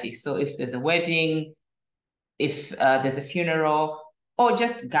society. So if there's a wedding, if there's a funeral, or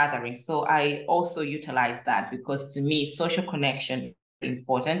just gathering. So I also utilize that because to me, social connection is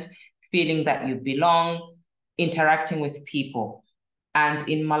important, feeling that you belong, interacting with people. And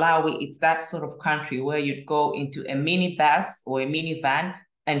in Malawi, it's that sort of country where you'd go into a minibus or a minivan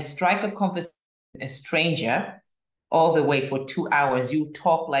and strike a conversation with a stranger all the way for 2 hours. You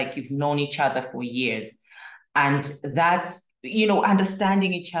talk like you've known each other for years. And that,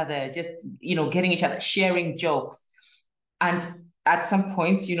 understanding each other, just, getting each other, sharing jokes. And at some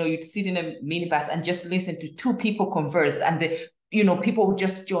points, you'd sit in a minibus and just listen to two people converse, and people would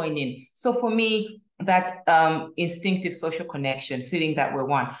just join in. So for me, that instinctive social connection, feeling that we're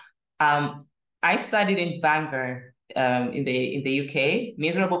one. I studied in Bangor, in the UK,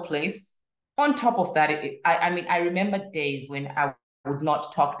 miserable place. On top of that, I remember days when I would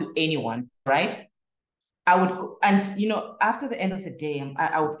not talk to anyone, right? I would go, and after the end of the day,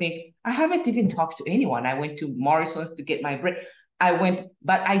 I would think, I haven't even talked to anyone. I went to Morrison's to get my bread.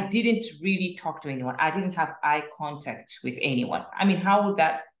 But I didn't really talk to anyone. I didn't have eye contact with anyone. I mean, how would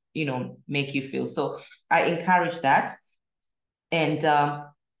that, make you feel? So I encourage that. And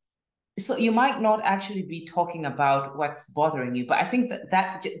so you might not actually be talking about what's bothering you, but I think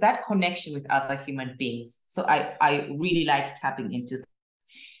that connection with other human beings. So I really like tapping into that.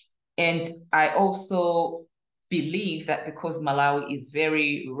 And I also believe that because Malawi is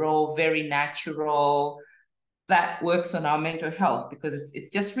very raw, very natural, that works on our mental health, because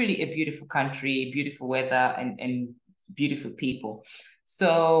it's just really a beautiful country, beautiful weather, and beautiful people.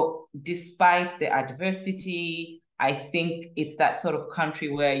 So despite the adversity, I think it's that sort of country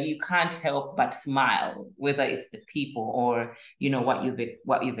where you can't help but smile, whether it's the people or what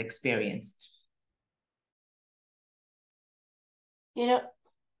you've experienced.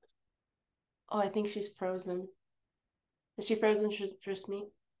 Oh, I think she's frozen. Is she frozen? Just me?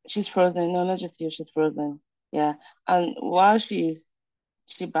 She's frozen. No, not just you. She's frozen. Yeah. And while she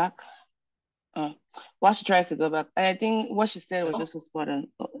back? While she tries to go back, and I think what she said was just so spot on.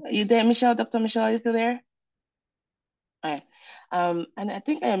 Are you there, Michelle? Dr. Michelle, are you still there? All right. And I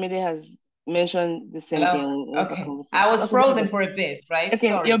think Ayomide has mentioned the same thing. Okay. I was frozen for a bit, right? Okay,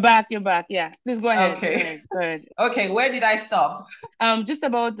 sorry. You're back. Yeah. Please go ahead. Okay. Go ahead. Okay, where did I stop? Just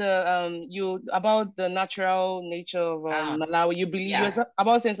about the natural nature of Malawi. You believe you were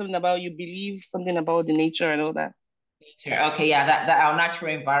about saying something about you believe something about the nature and all that. Nature. Okay, yeah, that our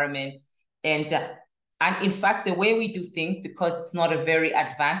natural environment. And in fact, the way we do things, because it's not a very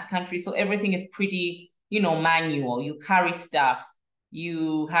advanced country, so everything is pretty, manual. You carry stuff.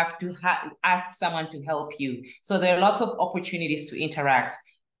 You have to ask someone to help you. So there are lots of opportunities to interact.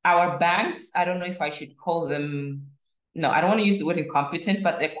 Our banks, I don't know if I should call them, no, I don't want to use the word incompetent,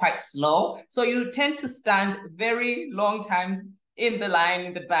 but they're quite slow. So you tend to stand very long times in the line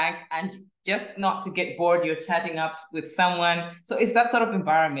in the bank, and just not to get bored, you're chatting up with someone. So it's that sort of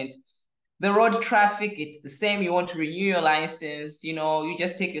environment. The road traffic, it's the same. You want to renew your license, you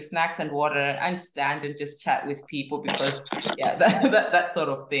just take your snacks and water and stand and just chat with people, because that sort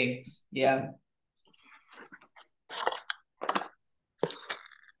of thing. Yeah.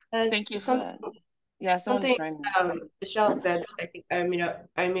 Thank you for that. Yeah, something Michelle said, I think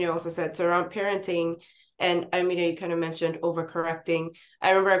Ayomide also said, so around parenting, and Ayomide, you kind of mentioned overcorrecting.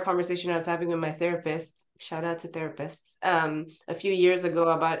 I remember a conversation I was having with my therapist, shout out to therapists, a few years ago,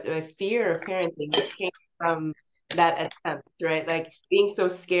 about a fear of parenting that came from that attempt, right? Like being so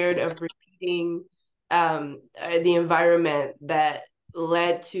scared of repeating the environment that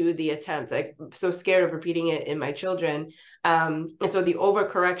led to the attempt, like so scared of repeating it in my children. And so the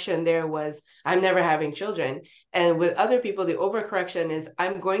overcorrection there was, I'm never having children. And with other people, the overcorrection is,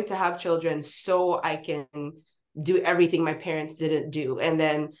 I'm going to have children so I can do everything my parents didn't do. And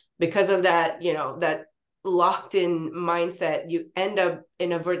then because of that, that locked in mindset, you end up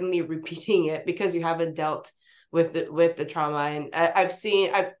inadvertently repeating it because you haven't dealt with the trauma. And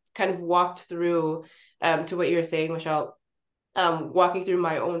I've kind of walked through to what you were saying, Michelle, walking through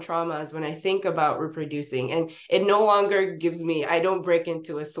my own traumas when I think about reproducing, and it no longer gives me, I don't break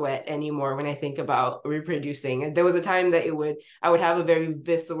into a sweat anymore when I think about reproducing. And there was a time that I would have a very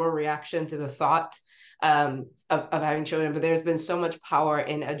visceral reaction to the thought of having children, but there's been so much power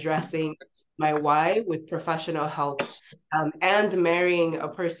in addressing my why with professional help, and marrying a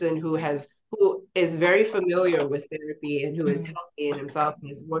person who is very familiar with therapy and who is healthy in himself and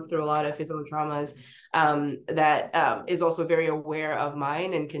has worked through a lot of his own traumas, that is also very aware of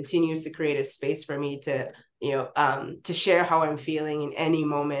mine and continues to create a space for me to, to share how I'm feeling in any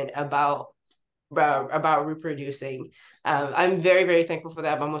moment about reproducing. I'm very, very thankful for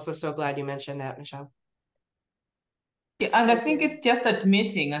that, but I'm also so glad you mentioned that, Michelle. Yeah, and I think it's just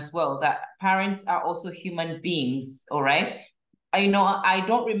admitting as well that parents are also human beings, all right? I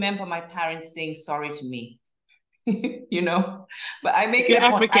don't remember my parents saying sorry to me, but I make it a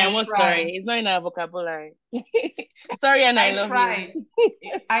point. African, what's sorry? It's not in our vocabulary. Sorry, and I love you.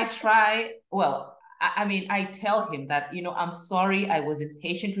 I try. Well, I tell him that, I'm sorry I was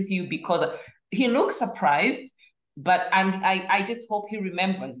impatient with you, because he looks surprised, but I just hope he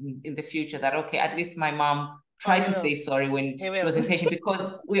remembers in the future that, okay, at least my mom tried to say sorry when she was impatient,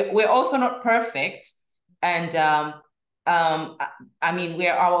 because we're also not perfect. And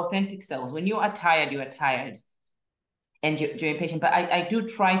we're our authentic selves. When you are tired, you are tired and you're impatient. But I do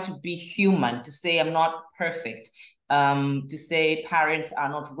try to be human, to say I'm not perfect, to say parents are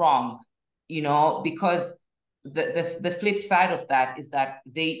not wrong, because the flip side of that is that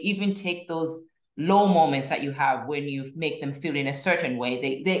they even take those low moments that you have when you make them feel in a certain way.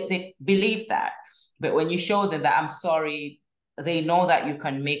 They believe that. But when you show them that I'm sorry, they know that you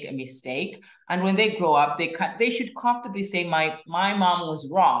can make a mistake. And when they grow up, they should comfortably say, my mom was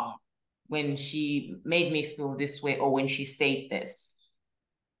wrong when she made me feel this way, or when she said this.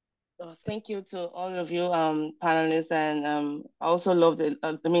 Oh, thank you to all of you panelists, and I also love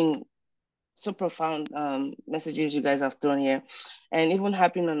so profound messages you guys have thrown here, and even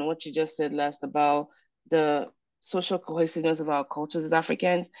harping on what you just said last about the social cohesiveness of our cultures as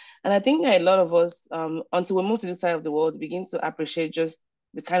Africans. And I think that a lot of us, until we move to this side of the world, begin to appreciate just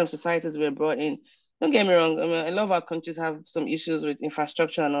the kind of societies we're brought in. Don't get me wrong, a lot of our countries have some issues with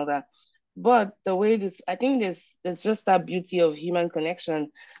infrastructure and all that. But the way I think there's just that beauty of human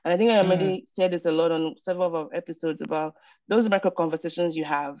connection. And I think I already said this a lot on several of our episodes about those micro conversations you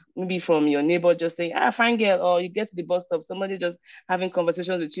have, maybe from your neighbor just saying, fine girl, or you get to the bus stop, somebody just having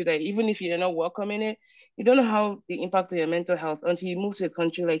conversations with you that even if you're not welcome in it, you don't know how the impact on your mental health until you move to a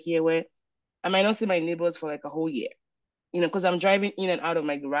country like here where I might not see my neighbors for like a whole year, because I'm driving in and out of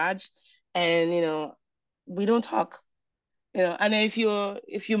my garage and, we don't talk. And if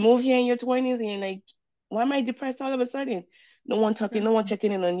you move here in your 20s and you're like, why am I depressed all of a sudden? No one talking, no one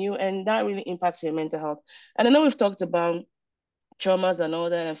checking in on you, and that really impacts your mental health. And I know we've talked about traumas and all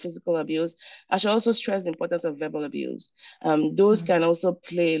that and physical abuse. I should also stress the importance of verbal abuse. Those can also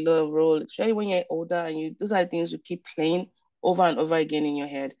play a lot of role, especially when you're older and those are things you keep playing over and over again in your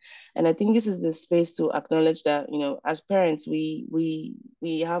head. And I think this is the space to acknowledge that, as parents, we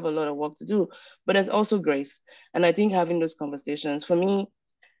have a lot of work to do, but there's also grace. And I think having those conversations, for me,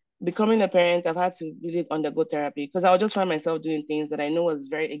 becoming a parent, I've had to really undergo therapy because I would just find myself doing things that I know was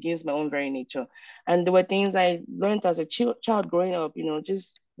very against my own very nature. And there were things I learned as a child growing up,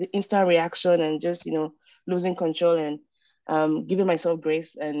 just the instant reaction and just, losing control and giving myself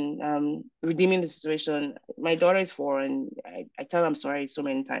grace and redeeming the situation. My daughter is 4 and I tell her I'm sorry so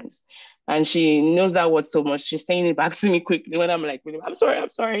many times. And she knows that word so much. She's saying it back to me quickly when I'm like, I'm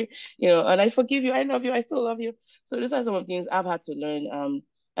sorry, and I forgive you. I love you. I still love you. So these are some of the things I've had to learn.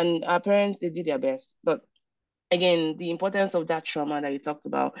 And our parents, they did their best. But again, the importance of that trauma that you talked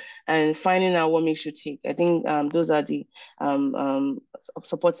about and finding out what makes you tick. I think those are the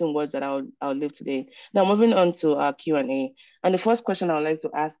supporting words that I'll leave today. Now, moving on to our Q&A. And the first question I would like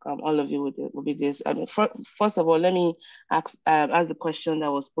to ask all of you would be this. First of all, let me ask the question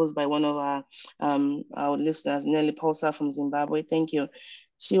that was posed by one of our listeners, Nelly Pausa from Zimbabwe. Thank you.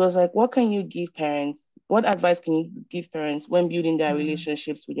 She was like, what advice can you give parents when building their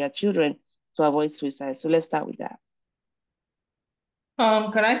relationships with their children to avoid suicide? So let's start with that.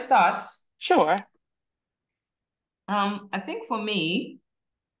 Can I start? Sure. I think for me,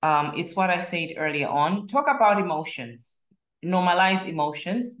 it's what I said earlier on. Talk about emotions. Normalize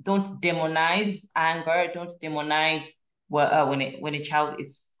emotions. Don't demonize anger. Don't demonize when a child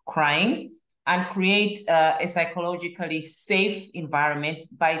is crying. And create a psychologically safe environment.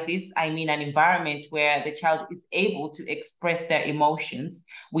 By this, I mean an environment where the child is able to express their emotions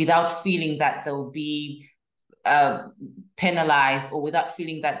without feeling that they'll be penalized or without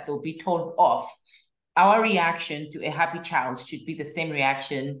feeling that they'll be told off. our reaction to a happy child should be the same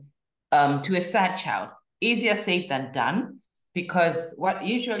reaction to a sad child. Easier said than done, because what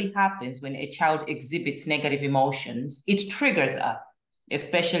usually happens when a child exhibits negative emotions, it triggers us,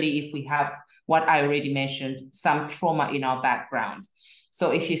 especially if we have what I already mentioned, some trauma in our background.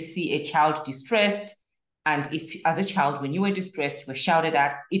 So if you see a child distressed, and if as a child, when you were distressed, you were shouted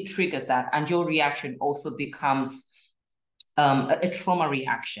at, it triggers that, and your reaction also becomes a trauma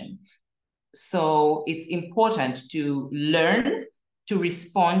reaction. So it's important to learn to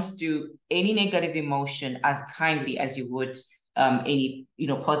respond to any negative emotion as kindly as you would any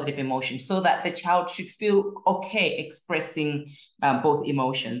positive emotion, so that the child should feel okay expressing both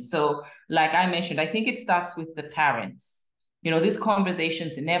emotions. So like I mentioned, I think it starts with the parents. These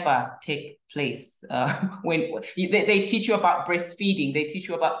conversations never take place when they teach you about breastfeeding, they teach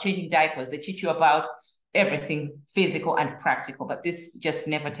you about changing diapers, they teach you about everything physical and practical, but this just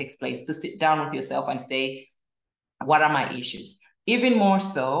never takes place, to sit down with yourself and say, what are my issues? Even more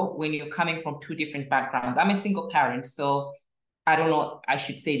so when you're coming from two different backgrounds. I'm a single parent, so I don't know, I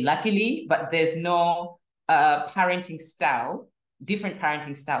should say luckily, but there's no parenting style, different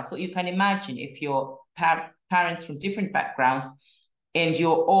parenting styles. So you can imagine if you're parents from different backgrounds and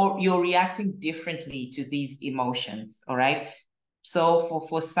you're reacting differently to these emotions, all right? So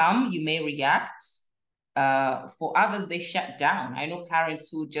for some, you may react. For others, they shut down. I know parents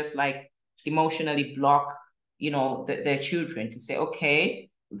who just like emotionally block, their children, to say, okay,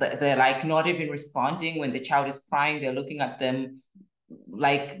 they're like not even responding when the child is crying. They're looking at them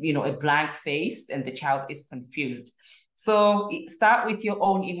like, a blank face, and the child is confused. So start with your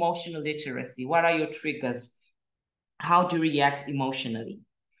own emotional literacy. What are your triggers? How do you react emotionally?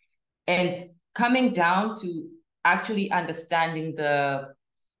 And coming down to actually understanding the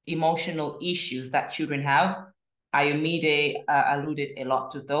emotional issues that children have. Ayomide alluded a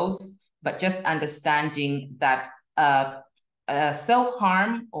lot to those, but just understanding that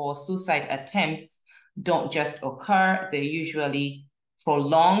self-harm or suicide attempts don't just occur. They're usually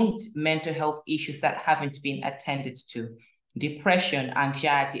prolonged mental health issues that haven't been attended to. Depression,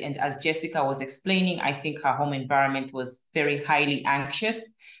 anxiety, and as Jessica was explaining, I think her home environment was very highly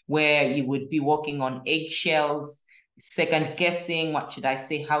anxious, where you would be walking on eggshells, second guessing, what should I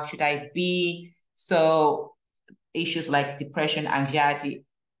say, how should I be? So issues like depression, anxiety,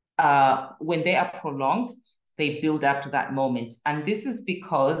 when they are prolonged, they build up to that moment. And this is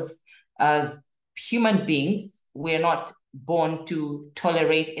because as human beings, we're not born to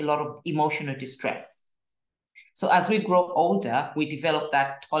tolerate a lot of emotional distress. So as we grow older, we develop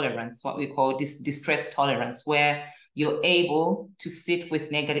that tolerance, what we call distress tolerance, where you're able to sit with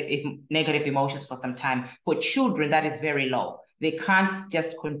negative emotions for some time. For children, that is very low. They can't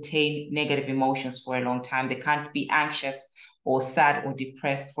just contain negative emotions for a long time. They can't be anxious or sad or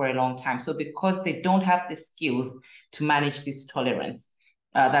depressed for a long time. So because they don't have the skills to manage this tolerance,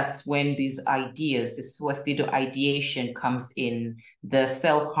 that's when these ideas, the suicidal ideation comes in, the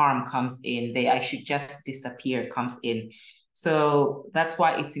self-harm comes in, I should just disappear comes in. So that's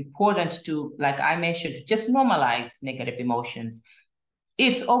why it's important to, like I mentioned, just normalize negative emotions.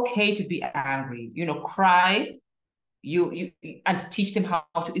 It's okay to be angry, cry, and teach them how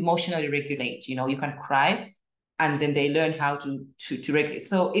to emotionally regulate. You can cry, and then they learn how to regulate.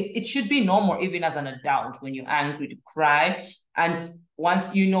 So it should be normal, even as an adult, when you're angry, to cry. And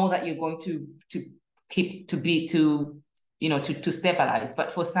once you know that you're going to stabilize.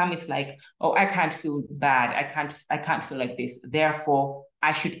 But for some, it's like, oh, I can't feel bad. I can't feel like this. Therefore,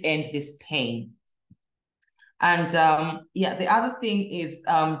 I should end this pain. And the other thing is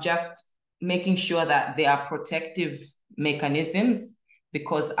just making sure that there are protective mechanisms,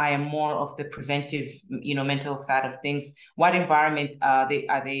 because I am more of the preventive, mental side of things. What environment are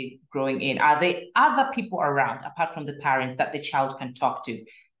they growing in? Are there other people around apart from the parents that the child can talk to?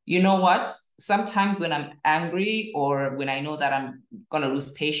 You know what? Sometimes when I'm angry or when I know that I'm going to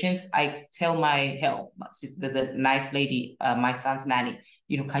lose patience, I tell my help. There's a nice lady, my son's nanny,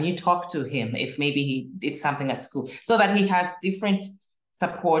 can you talk to him if maybe he did something at school, so that he has different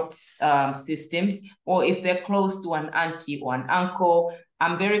support systems. Or if they're close to an auntie or an uncle.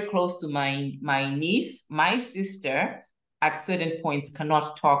 I'm very close to my niece. My sister at certain points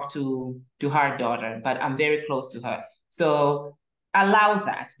cannot talk to her daughter, but I'm very close to her. So allow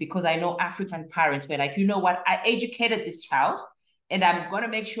that, because I know African parents were like, you know what, I educated this child and I'm going to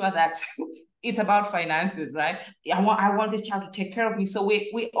make sure that it's about finances, right? I want this child to take care of me. So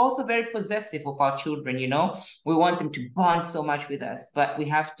we're also very possessive of our children, we want them to bond so much with us, but we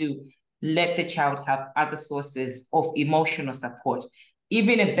have to let the child have other sources of emotional support.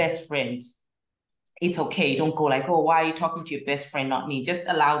 Even a best friend, it's okay. Don't go like, oh, why are you talking to your best friend, not me? Just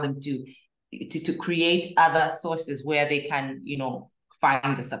allow them to to create other sources where they can,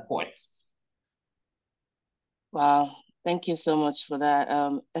 find the support. Wow, thank you so much for that.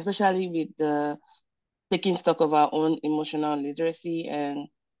 Especially with the taking stock of our own emotional literacy. And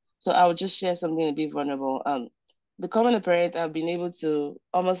so I would just share something a bit vulnerable. Becoming a parent, I've been able to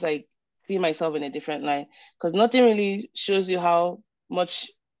almost like see myself in a different light, because nothing really shows you how much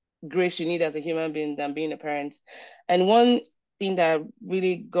grace you need as a human being than being a parent. And one thing that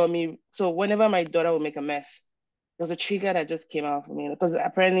really got me, so whenever my daughter would make a mess, there was a trigger that just came out for me, because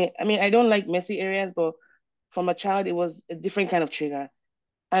apparently, I mean, I don't like messy areas, but from a child, it was a different kind of trigger.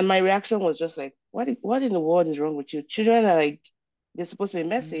 And my reaction was just like, what in the world is wrong with you? Children are like, they're supposed to be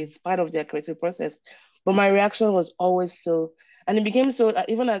messy. It's part of their creative process. But my reaction was always so, and it became so,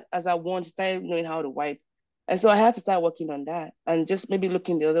 even as I started knowing how to wipe. And so I had to start working on that and just maybe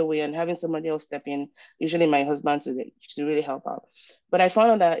looking the other way and having somebody else step in, usually my husband, to really help out. But I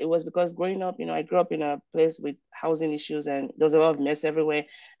found out that it was because growing up, I grew up in a place with housing issues and there was a lot of mess everywhere.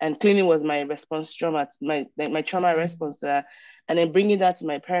 And cleaning was my response trauma, my trauma response to that. And then bringing that to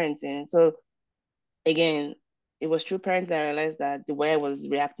my parents. And so again, it was through parents that I realized that the way I was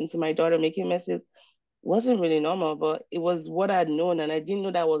reacting to my daughter making messes wasn't really normal, but it was what I'd known, and I didn't know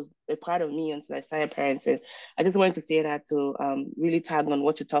that was a part of me until I started parenting. I just wanted to say that to really tag on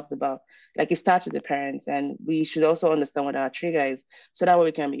what you talked about. Like, it starts with the parents, and we should also understand what our trigger is, so that way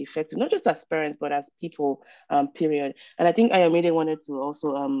we can be effective, not just as parents, but as people, period. And I think Ayomide wanted to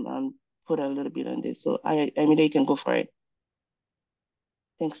also put a little bit on this. So Ayomide, you can go for it.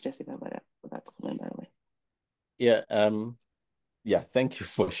 Thanks, Jessica, for that comment, by the way. Yeah, thank you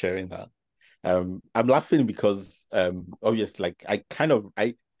for sharing that. I'm laughing because obviously, like,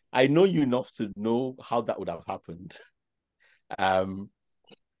 I know you enough to know how that would have happened.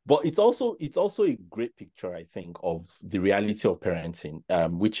 But it's also a great picture, I think, of the reality of parenting,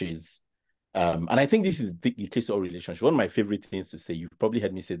 which is and I think this is the case of relationship. One of my favorite things to say, you've probably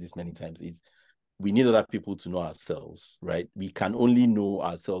heard me say this many times, is we need other people to know ourselves, right? We can only know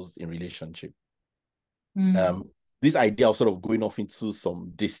ourselves in relationship. This idea of sort of going off into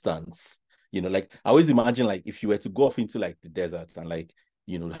some distance, like, I always imagine, like, if you were to go off into like the desert and, like,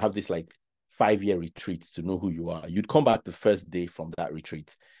 have this like 5-year retreat to know who you are, you'd come back the first day from that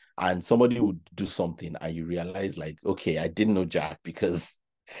retreat and somebody would do something and you realize, like, okay, I didn't know Jack because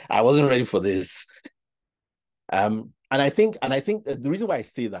I wasn't ready for this. And I think the reason why I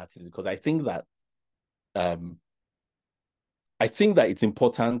say that is because I think that it's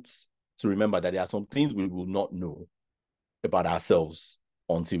important to remember that there are some things we will not know about ourselves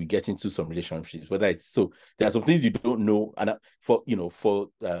until we get into some relationships. Whether it's so, there are some things you don't know, and for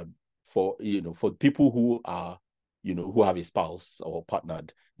people who are, who have a spouse or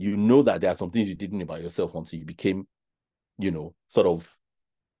partnered, that there are some things you didn't know about yourself until you became, sort of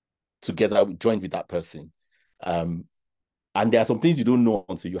together, joined with that person. And there are some things you don't know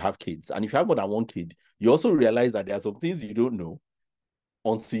until you have kids. And if you have more than one kid, you also realize that there are some things you don't know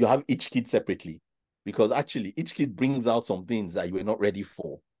until you have each kid separately, because actually each kid brings out some things that you were not ready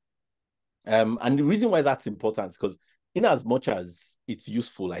for. And the reason why that's important is because, in as much as it's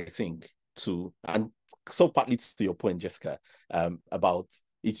useful, I think, and so partly to your point, Jessica, about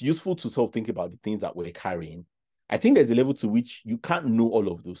it's useful to sort of think about the things that we're carrying. I think there's a level to which you can't know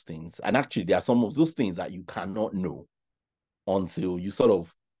all of those things. And actually, there are some of those things that you cannot know until you sort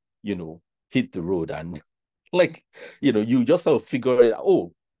of, hit the road and, like, you just sort of figure it out.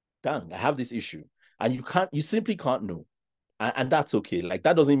 Oh, dang, I have this issue. And you simply can't know. And that's okay. Like,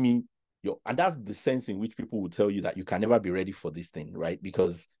 that doesn't mean and that's the sense in which people will tell you that you can never be ready for this thing, right?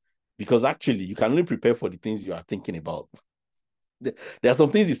 Because actually you can only prepare for the things you are thinking about. There are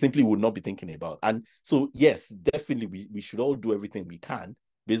some things you simply would not be thinking about. And so, yes, definitely we should all do everything we can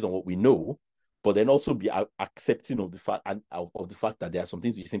based on what we know, but then also be accepting of the fact that there are some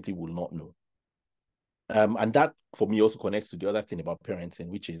things we simply will not know. And that, for me, also connects to the other thing about parenting,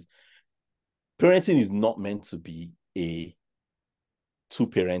 which is parenting is not meant to be a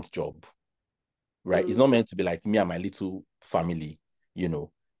two-parent job, right? It's not meant to be like me and my little family,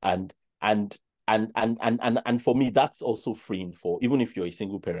 and for me, that's also freeing for, even if you're a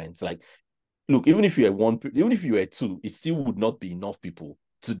single parent. Like, look, even if you were two, it still would not be enough people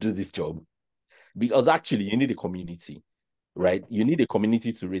to do this job, because actually you need a community, right? You need a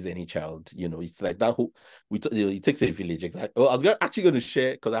community to raise any child. It's like that whole, it takes a village. Exactly. Well, I was actually going to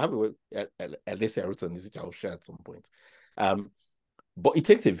share, because I have a lesson I wrote on this, which I'll share at some point. But it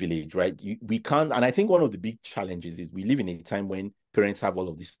takes a village, right? We can't, and I think one of the big challenges is we live in a time when parents have all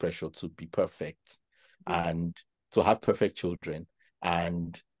of this pressure to be perfect and to have perfect children,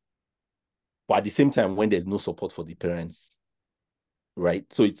 but at the same time, when there's no support for the parents, right?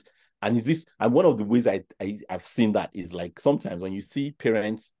 So And one of the ways I've seen that is like sometimes when you see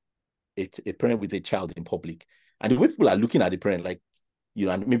parents, a parent with a child in public, and the way people are looking at the parent, like,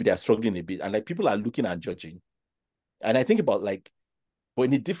 and maybe they're struggling a bit, and like people are looking and judging. And I think about like, but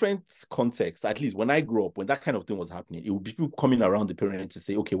in a different context, at least when I grew up, when that kind of thing was happening, it would be people coming around the parent to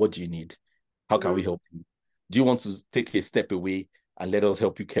say, okay, what do you need? How can we help you? Do you want to take a step away and let us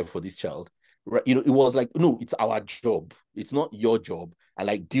help you care for this child? Right? It was like, no, it's our job. It's not your job. And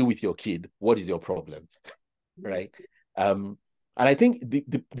like, deal with your kid. What is your problem? Right? And I think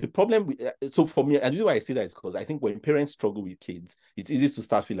the problem, so for me, and the reason why I say that is because I think when parents struggle with kids, it's easy to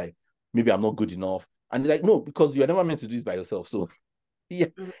start feeling like, maybe I'm not good enough. And like, no, because you're never meant to do this by yourself. So yeah,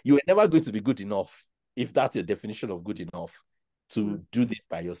 you are never going to be good enough, if that's your definition of good enough, to do this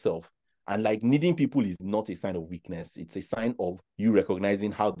by yourself. And like needing people is not a sign of weakness. It's a sign of you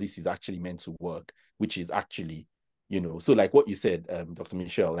recognizing how this is actually meant to work, which is actually, so like what you said, Dr.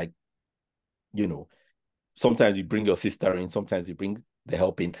 Michelle, like, sometimes you bring your sister in, sometimes you bring the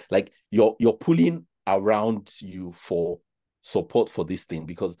help in. Like you're pulling around you for support for this thing,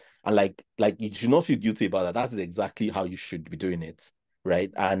 because and like you should not feel guilty about that. That's exactly how you should be doing it,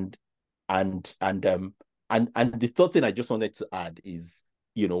 right? And the third thing I just wanted to add is,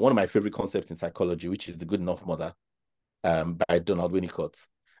 one of my favorite concepts in psychology, which is the good enough mother, by Donald Winnicott.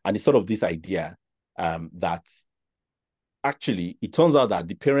 And it's sort of this idea that actually it turns out that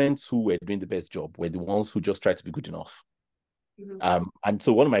the parents who were doing the best job were the ones who just tried to be good enough. And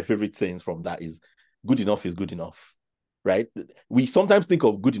so one of my favorite sayings from that is, good enough is good enough, right? We sometimes think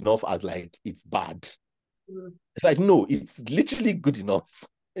of good enough as like it's bad. It's like, no, it's literally good enough.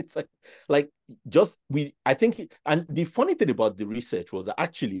 It's I think, and the funny thing about the research was that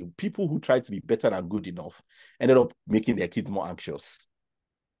actually people who tried to be better than good enough ended up making their kids more anxious.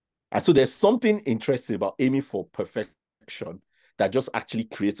 And so there's something interesting about aiming for perfection that just actually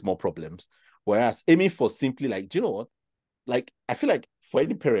creates more problems. Whereas aiming for simply like, do you know what? Like, I feel like for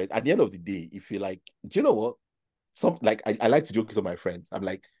any parent, at the end of the day, if you're like, do you know what? I like to joke with some of my friends. I'm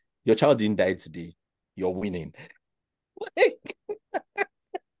like, your child didn't die today. You're winning.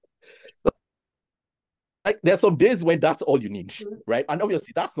 Like there's some days when that's all you need, right? And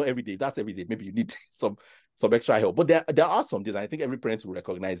obviously that's not every day. That's every day. Maybe you need some extra help. But there are some days, and I think every parent will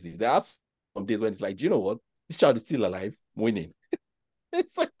recognize this. There are some days when it's like, do you know what? This child is still alive, winning.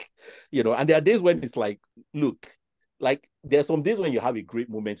 It's like, and there are days when it's like, look, like there are some days when you have a great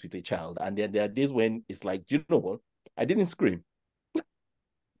moment with a child, and then there are days when it's like, do you know what? I didn't scream.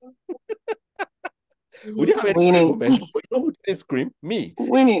 We didn't have any great moments, but you know who didn't scream? Me.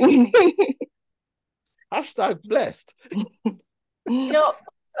 Winning. Hashtag blessed.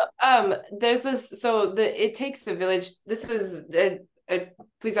 There's this, it takes a village. This is,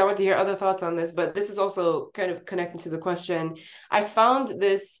 please, I want to hear other thoughts on this, but this is also kind of connecting to the question. I found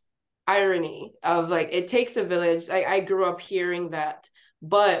this irony of like, it takes a village. I grew up hearing that,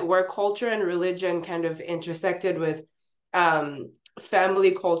 but where culture and religion kind of intersected with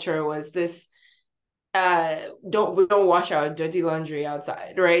family culture was this, we don't wash our dirty laundry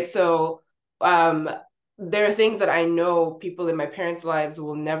outside, right? So there are things that I know people in my parents' lives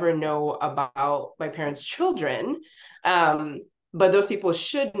will never know about my parents' children. But those people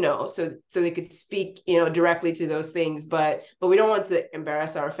should know, so they could speak, directly to those things. But we don't want to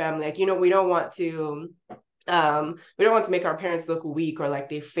embarrass our family. Like, we don't want to make our parents look weak or like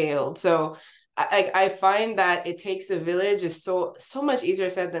they failed. So I find that it takes a village is so much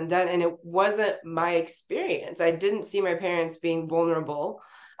easier said than done. And it wasn't my experience. I didn't see my parents being vulnerable.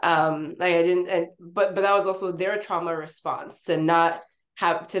 But that was also their trauma response to not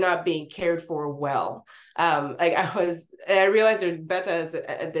being cared for well. I realized they're better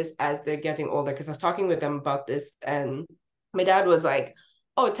at this as they're getting older, because I was talking with them about this, and my dad was like,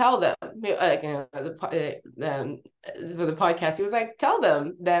 oh, tell them, like, for the podcast, he was like, tell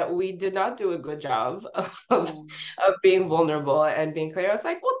them that we did not do a good job of being vulnerable and being clear. I was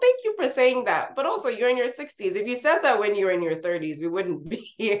like, well, thank you for saying that. But also, you're in your 60s. If you said that when you were in your 30s, we wouldn't be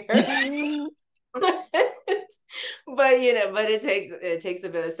here. But it takes a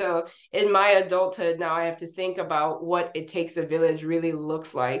village. So in my adulthood now, I have to think about what it takes a village really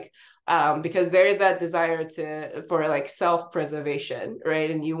looks like. Because there is that desire for like self-preservation, right?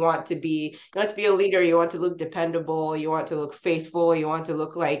 And you want to be a leader, you want to look dependable, you want to look faithful, you want to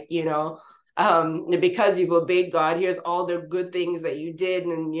look like, because you've obeyed God, here's all the good things that you did,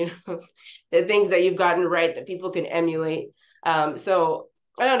 and the things that you've gotten right that people can emulate. So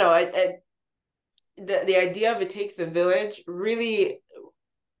I don't know. The idea of it takes a village really,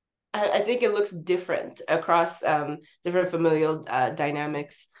 I think it looks different across different familial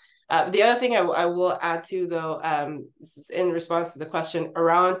dynamics. The other thing I will add to, though, in response to the question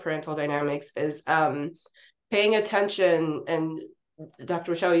around parental dynamics, is paying attention. And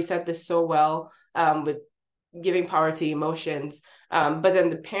Dr. Rochelle, you said this so well, with giving power to emotions. But then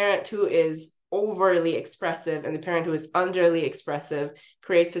the parent who is overly expressive and the parent who is underly expressive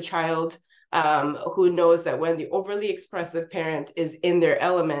creates a child who knows that when the overly expressive parent is in their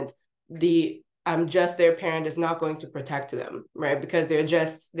element, the I'm just their parent is not going to protect them, right? Because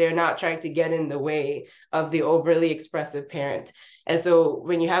they're not trying to get in the way of the overly expressive parent. And so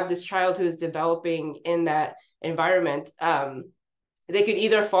when you have this child who is developing in that environment, they could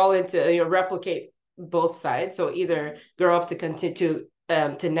either fall into, replicate both sides. So either grow up to continue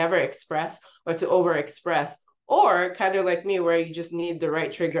to never express or to overexpress, or kind of like me, where you just need the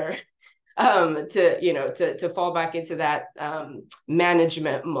right trigger to fall back into that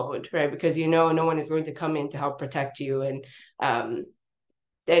management mode, right? Because no one is going to come in to help protect you. And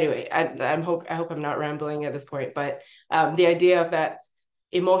anyway, I hope I'm not rambling at this point, but the idea of that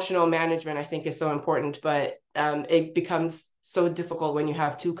emotional management, I think, is so important, but it becomes so difficult when you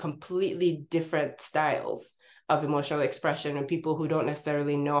have two completely different styles of emotional expression and people who don't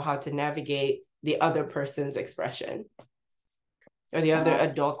necessarily know how to navigate the other person's expression or the other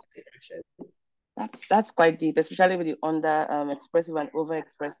adult's expression. That's quite deep, especially with the under expressive and over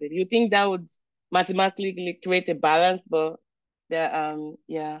expressive. You think that would mathematically create a balance, but the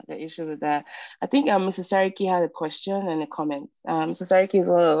issues with that. I think Mrs. Sariki had a question and a comment. Mrs. Sariki is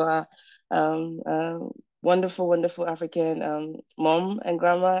one of our wonderful African mom and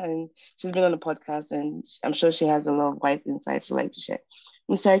grandma, and she's been on the podcast, and I'm sure she has a lot of wise insights she'd like to share.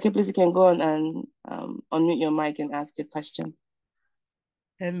 Mrs. Sariki, please, you can go on and unmute your mic and ask your question.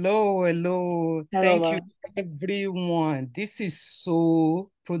 Hello. Hello, Thank Ma. you, everyone. This is so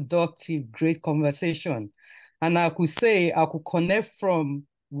productive, great conversation. And I could say I could connect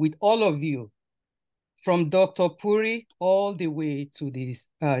with all of you, from Dr. Puri all the way to the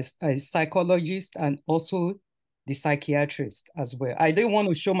psychologist and also the psychiatrist as well. I didn't want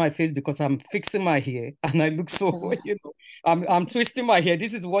to show my face because I'm fixing my hair and I look so, I'm twisting my hair.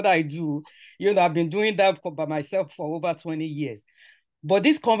 This is what I do. I've been doing that by myself for over 20 years. But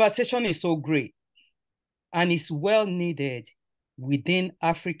this conversation is so great and it's well needed within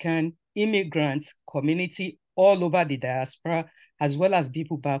African immigrants community all over the diaspora, as well as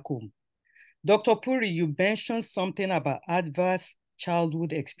people back home. Dr. Puri, you mentioned something about adverse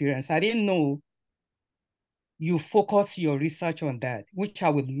childhood experience. I didn't know you focus your research on that, which I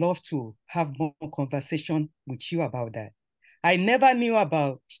would love to have more conversation with you about that. I never knew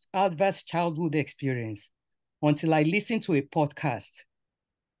about adverse childhood experience until I listened to a podcast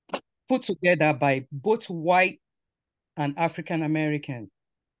put together by both white and African American.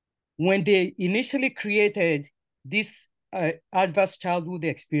 When they initially created this adverse childhood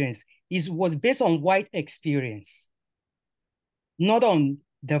experience, it was based on white experience, not on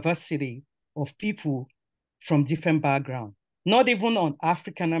diversity of people from different backgrounds, not even on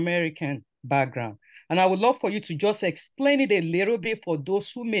African American background. And I would love for you to just explain it a little bit for those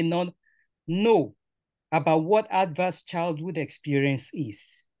who may not know about what adverse childhood experience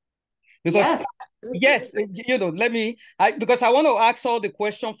is. Because yes, because I want to ask all the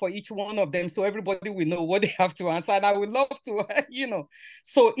questions for each one of them so everybody will know what they have to answer. And I would love to,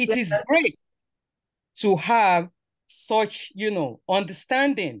 So it is great to have such,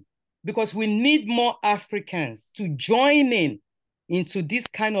 understanding, because we need more Africans to join into this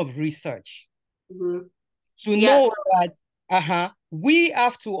kind of research. To know that we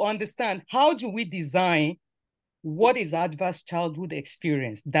have to understand, how do we design what is adverse childhood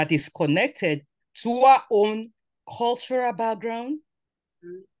experience that is connected to our own cultural background,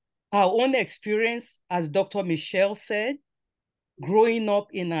 our own experience, as Dr. Michelle said, growing up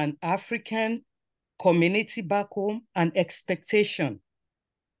in an African community back home, and expectation,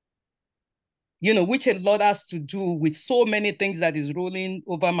 which a lot has to do with so many things that is rolling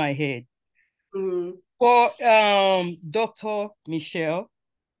over my head. For Dr. Michelle,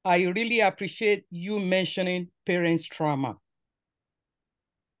 I really appreciate you mentioning parents' trauma.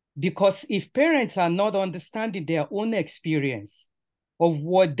 Because if parents are not understanding their own experience of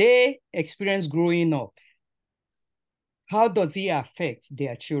what they experienced growing up, how does it affect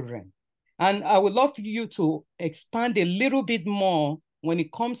their children? And I would love for you to expand a little bit more when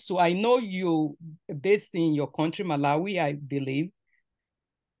it comes to, I know you based in your country, Malawi, I believe.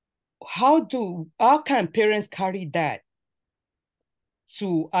 How can parents carry that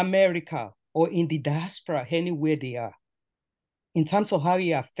to America or in the diaspora, anywhere they are, in terms of how it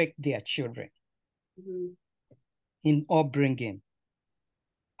affects their children in upbringing?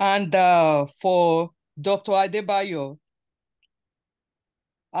 And for Dr. Adebayo,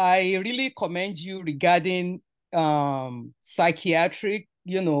 I really commend you regarding psychiatric,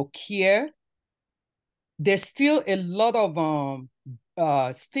 care. There's still a lot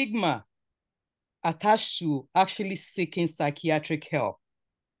of stigma attached to actually seeking psychiatric help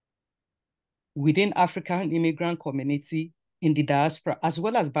within African immigrant community in the diaspora, as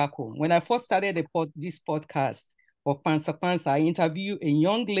well as back home. When I first started this podcast of Pansa Pansa, I interviewed a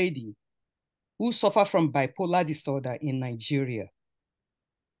young lady who suffered from bipolar disorder in Nigeria.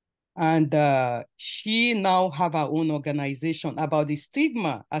 And she now have her own organization about the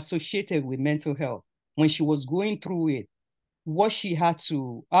stigma associated with mental health. When she was going through it,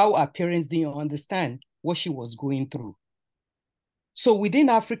 how her parents didn't understand what she was going through. So within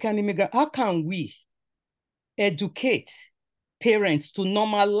African immigrant, how can we educate parents to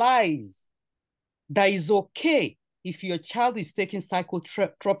normalize that it's okay if your child is taking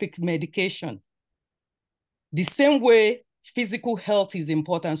psychotropic medication? The same way physical health is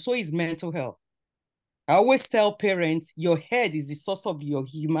important, so is mental health. I always tell parents, your head is the source of your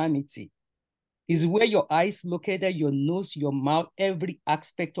humanity. It's where your eyes located, your nose, your mouth, every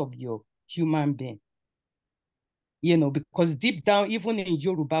aspect of your human being. Because deep down, even in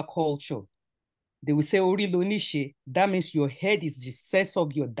Yoruba culture, they will say, Ori lo nishe. That means your head is the sense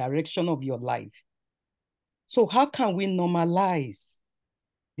of your direction of your life. So how can we normalize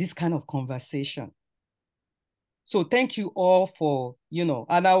this kind of conversation? So thank you all for, and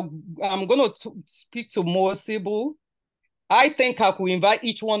I'm going to speak to more Sibyl. I think I could invite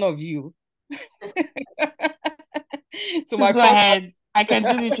each one of you to my Go ahead. I can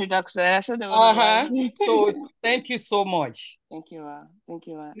do the introduction. I should have So thank you so much. Thank you. Thank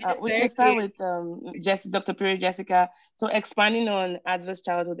you. We can start with Dr. Piri Jessica. So expanding on adverse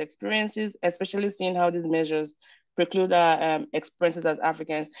childhood experiences, especially seeing how these measures preclude our experiences as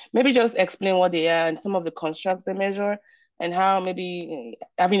Africans. Maybe just explain what they are and some of the constructs they measure, and how maybe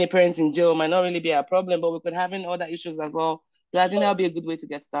having a parent in jail might not really be a problem, but we could having other issues as well. So I think that'll be a good way to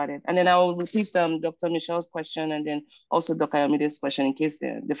get started. And then I will repeat Dr. Michelle's question and then also Dr. Ayomide's question in case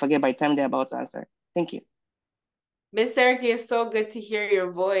they forget by the time they're about to answer. Thank you. Ms. Seriki, it's so good to hear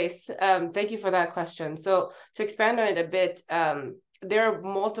your voice. Thank you for that question. So to expand on it a bit, there are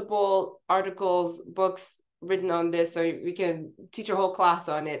multiple articles, books written on this, so we can teach a whole class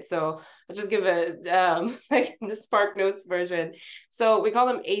on it. So I'll just give like the Spark Notes version. So we call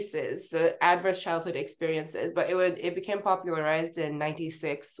them ACEs, adverse childhood experiences, but it became popularized in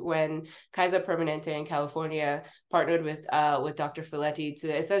 '96 when Kaiser Permanente in California partnered with Dr. Filetti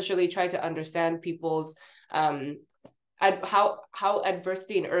to essentially try to understand people's how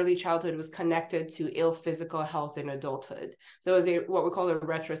adversity in early childhood was connected to ill physical health in adulthood. So it was what we call a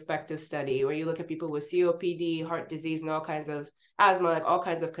retrospective study, where you look at people with COPD, heart disease, and all kinds of asthma, like all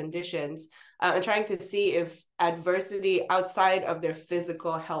kinds of conditions, and trying to see if adversity outside of their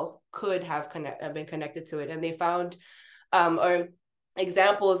physical health could have been connected to it. And they found, or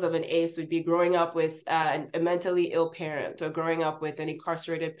examples of an ACE would be growing up with a mentally ill parent, or growing up with an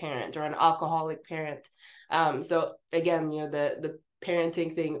incarcerated parent, or an alcoholic parent. So again, the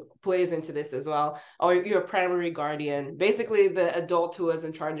parenting thing plays into this as well, or your primary guardian, basically the adult who was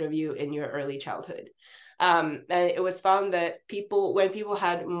in charge of you in your early childhood. And it was found that when people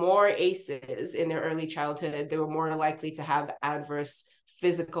had more ACEs in their early childhood, they were more likely to have adverse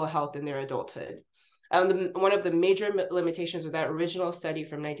physical health in their adulthood. One of the major limitations of that original study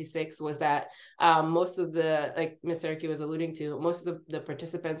from '96 was that most of the, like Ms. Seriki was alluding to, most of the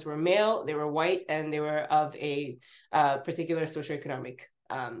participants were male, they were white, and they were of a particular socioeconomic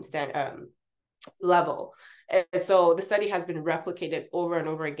level. And so the study has been replicated over and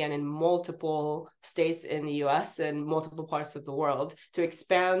over again in multiple states in the US and multiple parts of the world to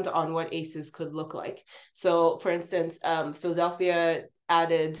expand on what ACEs could look like. So for instance, Philadelphia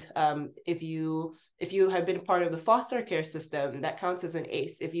added, if you have been part of the foster care system, that counts as an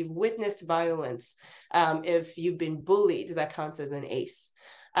ACE. If you've witnessed violence, if you've been bullied, that counts as an ACE.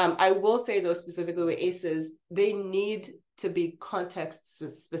 I will say, though, specifically with ACEs, they need to be context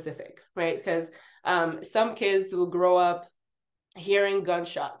specific, right? Because some kids will grow up hearing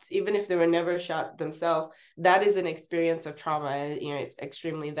gunshots, even if they were never shot themselves. That is an experience of trauma, and it's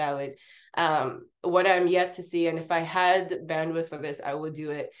extremely valid. What I'm yet to see, and if I had bandwidth for this, I would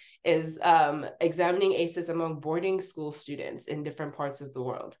do it, is examining ACEs among boarding school students in different parts of the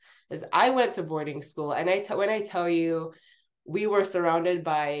world. As I went to boarding school, and when I tell you, we were surrounded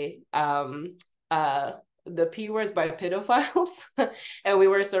by the P words, by pedophiles, and we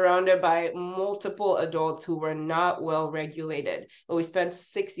were surrounded by multiple adults who were not well regulated. But we spent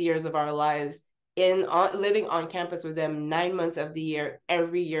 6 years of our lives living on campus with them 9 months of the year,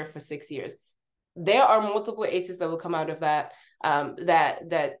 every year for 6 years. There are multiple ACEs that will come out of that.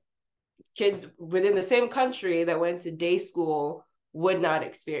 that kids within the same country that went to day school would not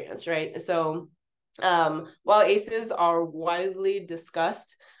experience, right? So while ACEs are widely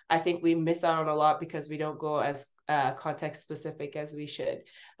discussed, I think we miss out on a lot because we don't go as context specific as we should.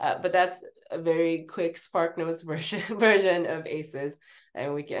 But that's a very quick SparkNotes version of ACEs, and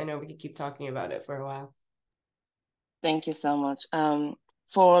I know we can keep talking about it for a while. Thank you so much.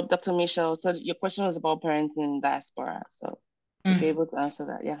 For Dr. Michelle, so your question was about parenting in diaspora. So if you're able to answer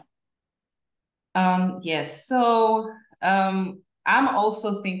that, yeah. Yes. So I'm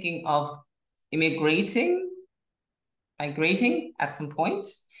also thinking of migrating at some point.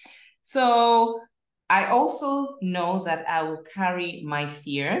 So I also know that I will carry my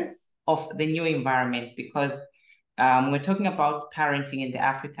fears of the new environment because we're talking about parenting in the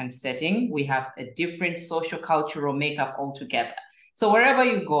African setting. We have a different social cultural makeup altogether. So wherever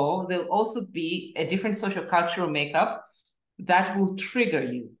you go, there'll also be a different social cultural makeup that will trigger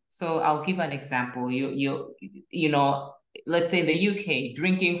you. So I'll give an example. You know, let's say in the UK,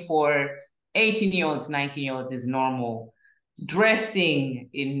 drinking for 18-year-olds, 19-year-olds is normal. Dressing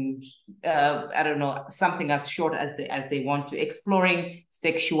in, I don't know, something as short as they want to. Exploring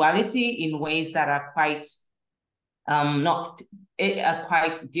sexuality in ways that are quite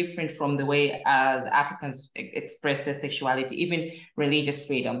quite different from the way as Africans express their sexuality, even religious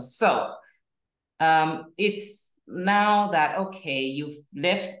freedom. So it's now that, okay, you've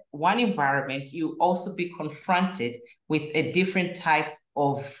left one environment, you also be confronted with a different type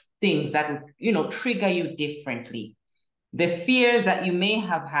of things that would, you know, trigger you differently. The fears that you may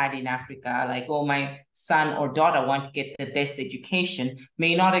have had in Africa, like, oh, my son or daughter want to get the best education,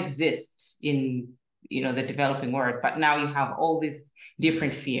 may not exist in, you know, the developing world. But now you have all these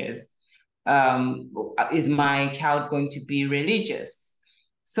different fears. Is my child going to be religious?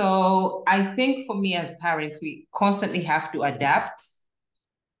 So I think for me as parents, we constantly have to adapt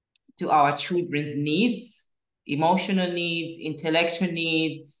to our children's needs, emotional needs, intellectual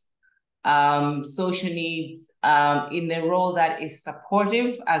needs, social needs, in a role that is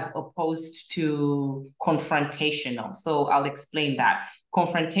supportive as opposed to confrontational. So I'll explain that.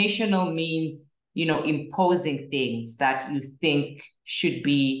 Confrontational means, you know, imposing things that you think should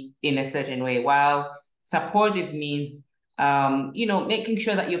be in a certain way, while supportive means, you know, making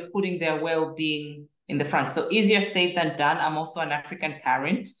sure that you're putting their well-being in the front. So easier said than done. I'm also an African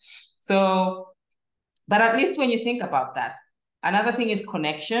parent. So, but at least when you think about that, another thing is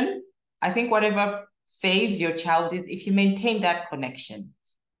connection. I think whatever phase your child is, if you maintain that connection,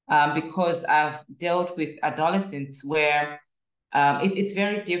 because I've dealt with adolescents where it's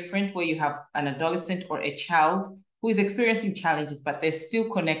very different, where you have an adolescent or a child who is experiencing challenges, but they're still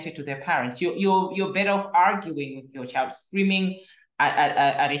connected to their parents. You're better off arguing with your child, screaming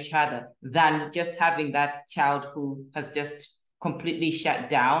at each other, than just having that child who has just completely shut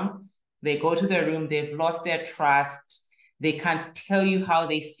down. They go to their room, they've lost their trust, they can't tell you how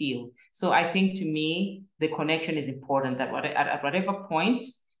they feel. So I think, to me, the connection is important, that at whatever point,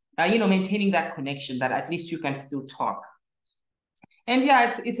 you know, maintaining that connection, that at least you can still talk. And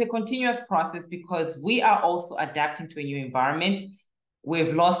yeah, it's a continuous process because we are also adapting to a new environment.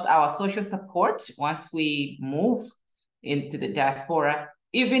 We've lost our social support once we move into the diaspora,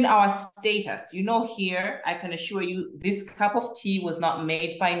 even our status. You know, here, I can assure you, this cup of tea was not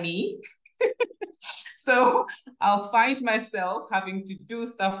made by me. So I'll find myself having to do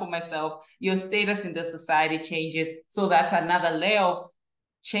stuff for myself. Your status in the society changes. So that's another layer of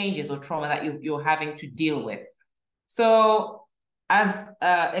changes or trauma that you're having to deal with. So as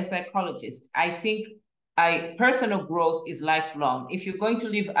a psychologist, I think personal growth is lifelong. If you're going to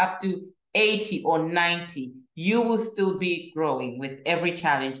live up to 80 or 90, you will still be growing with every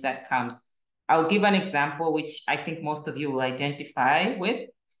challenge that comes. I'll give an example, which I think most of you will identify with.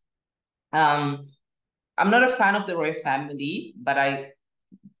 I'm not a fan of the royal family, but I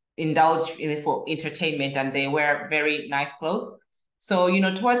indulge in it for entertainment, and they wear very nice clothes. So, you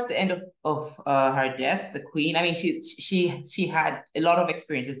know, towards the end of her death, the queen, I mean, she had a lot of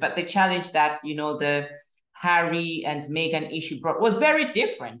experiences, but the challenge that, you know, the Harry and Meghan issue brought was very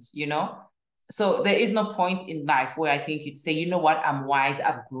different, you know? So there is no point in life where I think you'd say, you know what, I'm wise,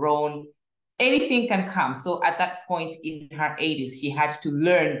 I've grown, anything can come. So at that point in her 80s, she had to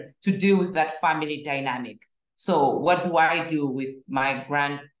learn to deal with that family dynamic. So what do I do with my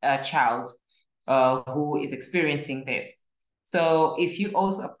grandchild who is experiencing this? So if you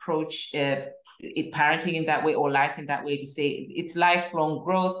also approach parenting in that way, or life in that way, to say it's lifelong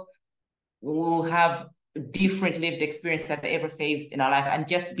growth, we'll have different lived experience at every phase in our life, and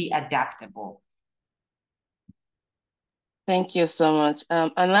just be adaptable. Thank you so much.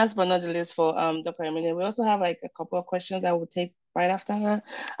 And last but not the least for Dr. Emily, we also have like a couple of questions that we'll take right after her.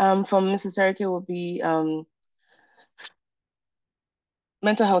 From Mr. Tereke will be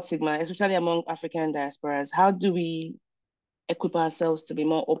mental health stigma, especially among African diasporas. How do we equip ourselves to be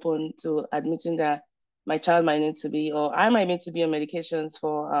more open to admitting that my child might need to be, or I might need to be on medications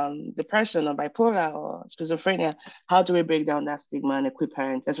for depression or bipolar or schizophrenia? How do we break down that stigma and equip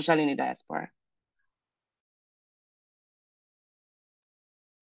parents, especially in the diaspora?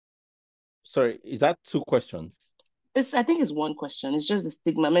 Sorry, is that two questions? I think it's one question. It's just the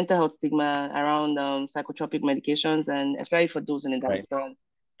stigma, mental health stigma around psychotropic medications, and especially for those in the Right. diaspora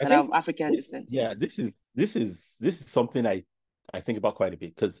I that have think African descent. yeah, this is something I think about quite a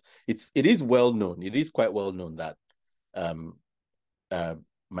bit, because it is well known. It is quite well known that um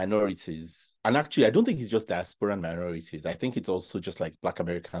minorities, and actually I don't think it's just diaspora minorities. I think it's also just like Black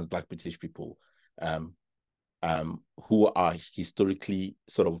Americans, Black British people, who are historically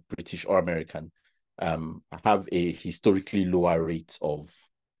sort of British or American, have a historically lower rate of.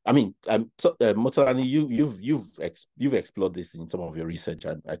 I mean, Motolani, you've explored this in some of your research,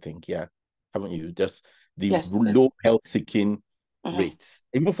 I think, yeah, haven't you? Just the Yes. low health seeking rates,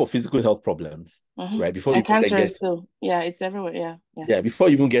 even for physical health problems, right? Before and you even cancers too. Yeah, it's everywhere. Yeah. before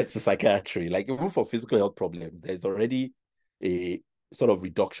you even get to psychiatry, like even for physical health problems, there's already a sort of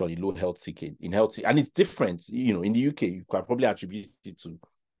reduction in low health seeking in health, and it's different. You know, in the UK, you can probably attribute it to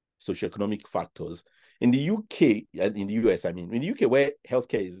socioeconomic factors. In the UK and in the US, I mean, in the UK where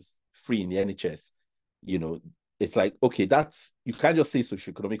healthcare is free in the NHS, you know, it's like, okay, that's, you can't just say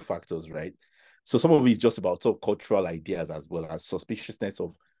socioeconomic factors, right? So some of it is just about sort of cultural ideas as well as suspiciousness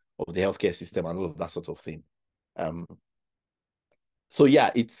of the healthcare system and all of that sort of thing. So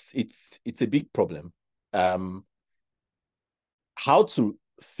yeah, it's a big problem. How to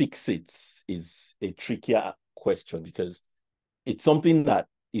fix it is a trickier question, because it's something that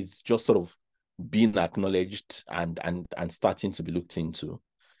is just sort of being acknowledged and starting to be looked into.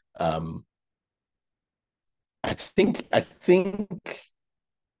 I think at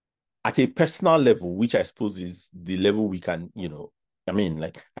a personal level, which I suppose is the level we can, you know, I mean,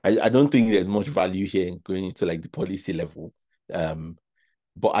 like I don't think there's much value here in going into like the policy level.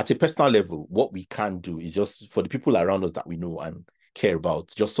 But at a personal level, what we can do is just for the people around us that we know and care about,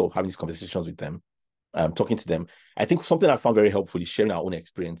 just sort of having these conversations with them, talking to them. I think something I found very helpful is sharing our own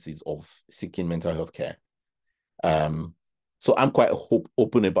experiences of seeking mental health care. So I'm quite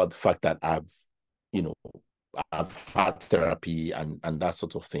open about the fact that I've had therapy and that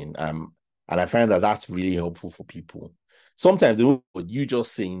sort of thing. And I find that that's really helpful for people. Sometimes you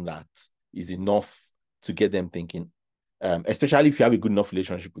just saying that is enough to get them thinking, especially if you have a good enough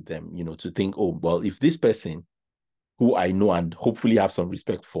relationship with them, you know, to think, oh, well, if this person who I know and hopefully have some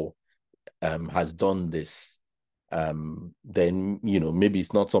respect for has done this, then, you know, maybe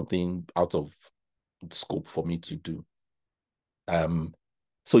it's not something out of scope for me to do.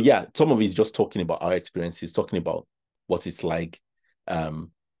 So yeah, some of it is just talking about our experiences, talking about what it's like,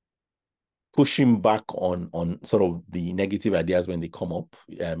 pushing back on sort of the negative ideas when they come up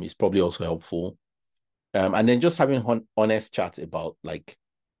is probably also helpful. And then just having honest chat about like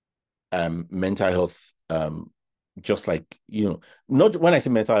mental health, just like, you know, not when I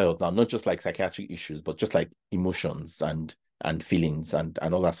say mental health now, not just like psychiatric issues, but just like emotions and feelings and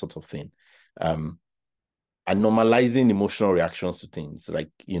all that sort of thing. And normalizing emotional reactions to things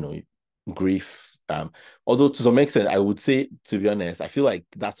like, you know, grief. Although to some extent, I would say, to be honest, I feel like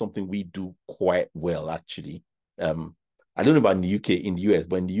that's something we do quite well, actually. I don't know about in the UK, in the US,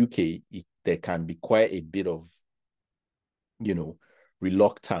 but in the UK, there can be quite a bit of, you know,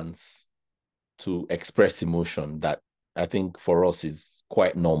 reluctance to express emotion that I think for us is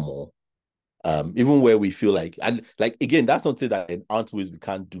quite normal. Even where we feel like, and like, again, that's not to say that in aren't ways we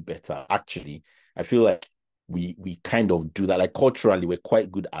can't do better. Actually, I feel like we kind of do that. Like culturally, we're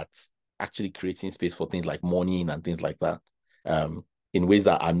quite good at actually creating space for things like mourning and things like that, in ways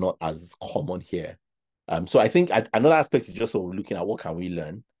that are not as common here. So I think another aspect is just sort of looking at what can we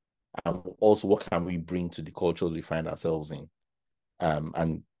learn, and also what can we bring to the cultures we find ourselves in,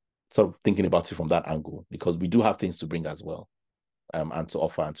 and sort of thinking about it from that angle, because we do have things to bring as well, and to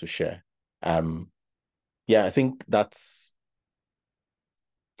offer and to share. Yeah, I think that's,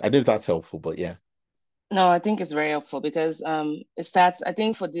 I don't know if that's helpful, but yeah. No, I think it's very helpful because it starts, I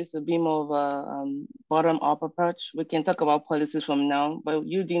think for this to be more of a bottom-up approach, we can talk about policies from now, but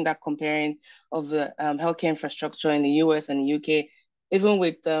you doing that comparing of the healthcare infrastructure in the US and the UK, even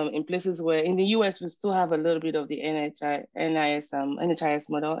with in places where in the US, we still have a little bit of the NHS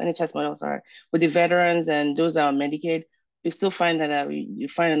model, sorry, with the veterans and those that are on Medicaid, we still find that you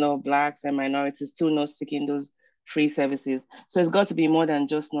find a lot of Blacks and minorities still not seeking those free services. So it's got to be more than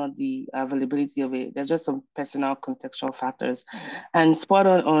just not the availability of it. There's just some personal contextual factors. And spot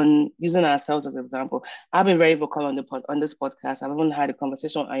on using ourselves as an example. I've been very vocal on this podcast. I've even had a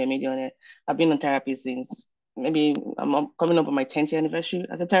conversation with Ayomide on it. I've been on therapy since maybe I'm coming up on my 10th anniversary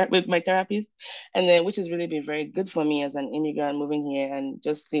as with my therapist, and then which has really been very good for me as an immigrant moving here and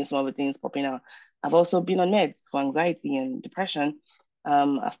just seeing some of the things popping out. I've also been on meds for anxiety and depression.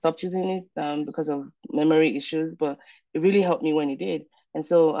 I stopped using it because of memory issues, but it really helped me when it did. And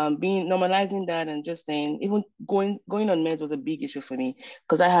so being normalizing that and just saying, even going on meds was a big issue for me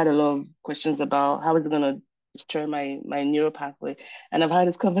because I had a lot of questions about how is it going to destroy my neural pathway. And I've had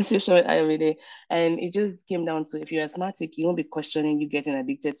this conversation with Ayurveda, and it just came down to, if you're asthmatic, you won't be questioning you getting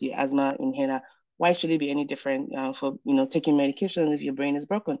addicted to your asthma inhaler. Why should it be any different for taking medication if your brain is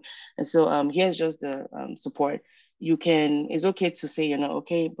broken? And so here's just the support. It's okay to say you're not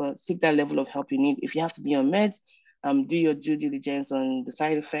okay, but seek that level of help you need. If you have to be on meds, do your due diligence on the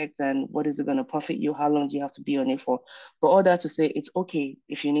side effects and what is it going to profit you, how long do you have to be on it for. But all that to say, it's okay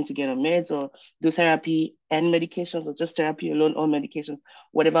if you need to get on meds or do therapy and medications, or just therapy alone or medications,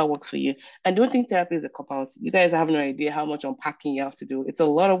 whatever works for you. And don't think therapy is a cop-out. You guys have no idea how much unpacking you have to do. It's a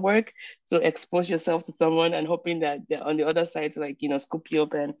lot of work to expose yourself to someone and hoping that they're on the other side to scoop you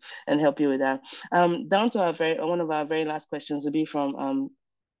up and help you with that. Down to one of our very last questions will be from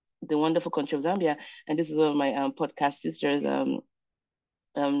the wonderful country of Zambia. And this is one of my podcast sisters,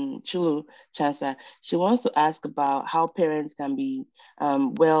 Chulu Chansa. She wants to ask about how parents can be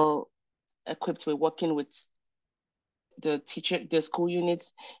well equipped with working with the school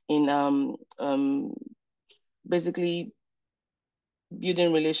units in basically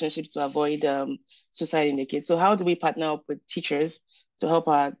building relationships to avoid suicide in the kids. So how do we partner up with teachers to help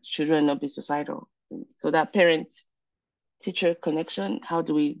our children not be suicidal? So that parent-teacher connection, how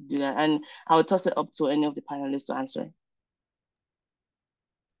do we do that? And I'll toss it up to any of the panelists to answer.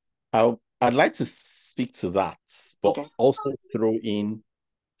 I'd like to speak to that, but also throw in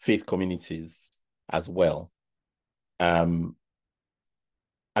faith communities as well. And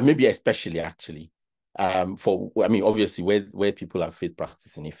maybe especially actually, obviously where people are faith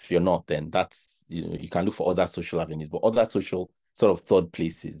practicing. If you're not, then that's, you can look for other social avenues, but other social sort of third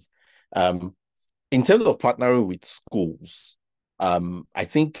places. In terms of partnering with schools, I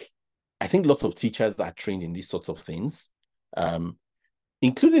think lots of teachers are trained in these sorts of things,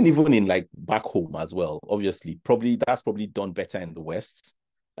 including even in like back home as well. Obviously, that's probably done better in the West.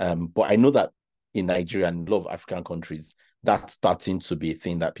 But I know that in Nigeria and a lot of African countries, that's starting to be a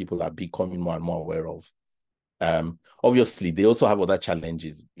thing that people are becoming more and more aware of. Obviously, they also have other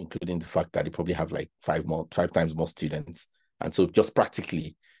challenges, including the fact that they probably have like five times more students. And so just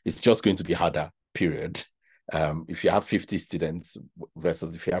practically, it's just going to be harder, period. If you have 50 students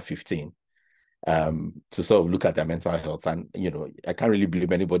versus if you have 15, to sort of look at their mental health. And, I can't really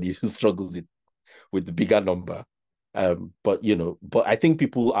blame anybody who struggles with the bigger number. But I think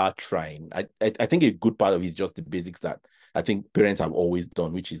people are trying. I think a good part of it is just the basics that I think parents have always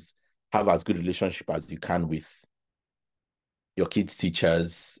done, which is have as good a relationship as you can with your kids'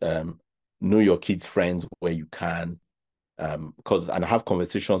 teachers, know your kids' friends where you can, and have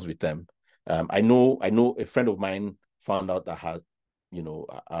conversations with them. I know a friend of mine found out that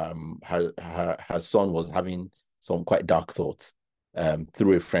her son was having some quite dark thoughts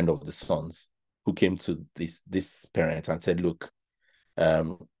through a friend of the son's, who came to this parent and said, look,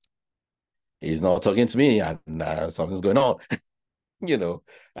 he's not talking to me and something's going on.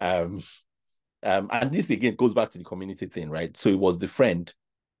 And this again goes back to the community thing, right? So it was the friend,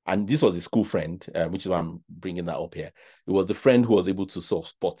 and this was a school friend, which is why I'm bringing that up here. It was the friend who was able to sort of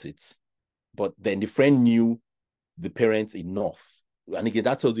spot it, but then the friend knew the parents enough, and again,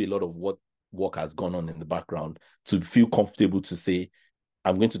 that tells you a lot of what work has gone on in the background to feel comfortable to say,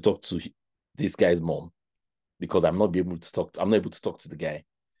 I'm going to talk to this guy's mom because I'm not able to talk to the guy.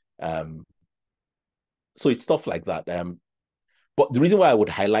 So it's stuff like that. But the reason why I would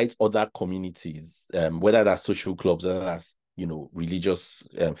highlight other communities, whether that's social clubs, whether that's religious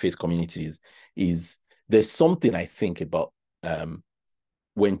faith communities, is there's something I think about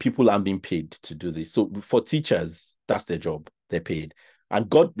when people aren't being paid to do this. So for teachers, that's their job; they're paid, and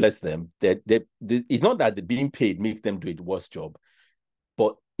God bless them. It's not that the being paid makes them do a worse job,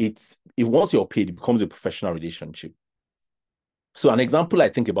 but once you're paid, it becomes a professional relationship. So an example I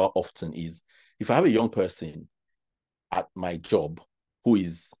think about often is if I have a young person at my job who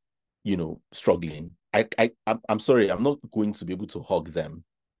is, struggling, I'm sorry, I'm not going to be able to hug them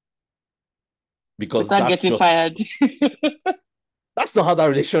because without getting fired. That's not how that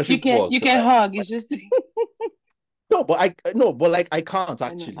relationship works. You can hug. It's just I can't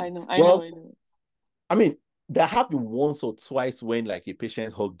actually. I know. I mean, there have been once or twice when like a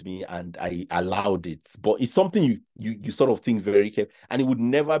patient hugged me and I allowed it, but it's something you sort of think very carefully, and it would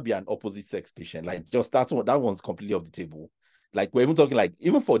never be an opposite sex patient. Like just that one's completely off the table. Like we're even talking like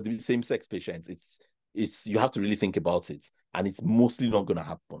even for the same sex patients, it's you have to really think about it, and it's mostly not going to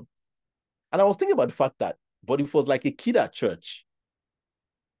happen. And I was thinking about the fact that, but if it was like a kid at church,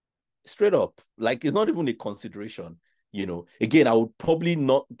 straight up, like it's not even a consideration. Again, I would probably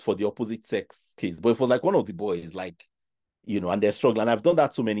not for the opposite sex case, but if it was like one of the boys, like, and they're struggling. And I've done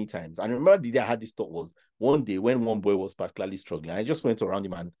that so many times. And I remember the day I had this thought was one day when one boy was particularly struggling, I just went around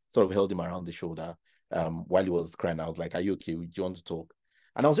him and sort of held him around the shoulder while he was crying. I was like, "Are you okay? Do you want to talk?"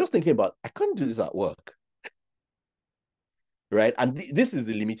 And I was just thinking about, I can't do this at work. Right. And this is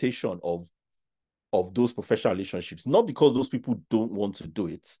the limitation of those professional relationships, not because those people don't want to do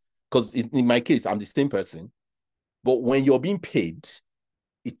it. Because in my case, I'm the same person. But when you're being paid,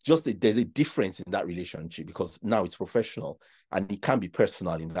 it's just there's a difference in that relationship because now it's professional and it can be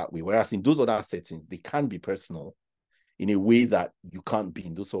personal in that way. Whereas in those other settings, they can be personal in a way that you can't be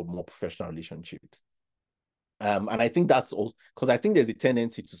in those sort of more professional relationships. And I think that's also because I think there's a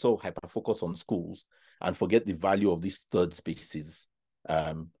tendency to sort of hyper focus on schools and forget the value of these third spaces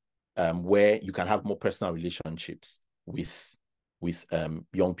where you can have more personal relationships with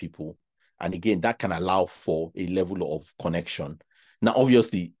young people. And again, that can allow for a level of connection. Now,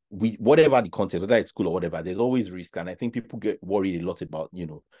 obviously, whatever the content, whether it's school or whatever, there's always risk. And I think people get worried a lot about,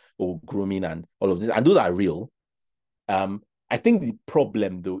 grooming and all of this. And those are real. I think the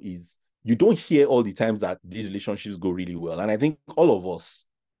problem, though, is you don't hear all the times that these relationships go really well. And I think all of us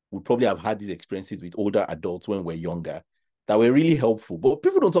would probably have had these experiences with older adults when we're younger that were really helpful. But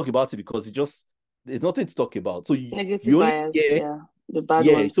people don't talk about it because there's nothing to talk about. So negative bias, the bad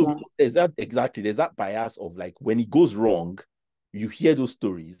ones. So there's that bias of like when it goes wrong, you hear those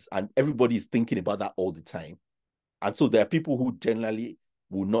stories and everybody is thinking about that all the time. And so there are people who generally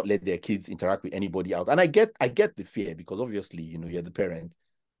will not let their kids interact with anybody else. And I get the fear because obviously, you're the parent.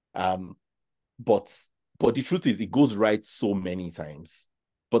 But the truth is it goes right so many times.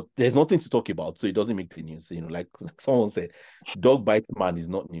 But there's nothing to talk about, so it doesn't make the news. Like someone said, dog bites man is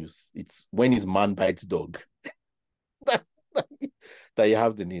not news. It's when his man bites dog that you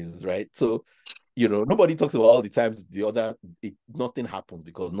have the news, right? So, nobody talks about all the times nothing happens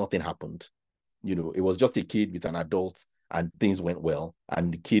because nothing happened. It was just a kid with an adult and things went well.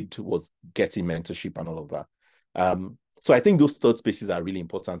 And the kid was getting mentorship and all of that. So I think those third spaces are really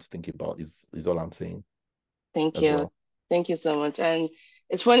important to think about is all I'm saying. Thank you. Well. Thank you so much. And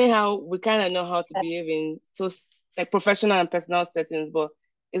it's funny how we kind of know how to behave in so like professional and personal settings, but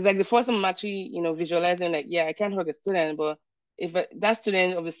it's like the first time I'm actually, visualizing like, yeah, I can't hug a student, but if that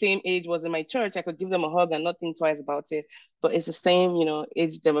student of the same age was in my church, I could give them a hug and not think twice about it. But it's the same,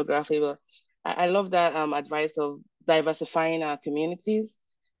 age demographic. But I love that advice of diversifying our communities.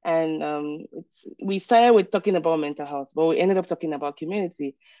 And we started with talking about mental health, but we ended up talking about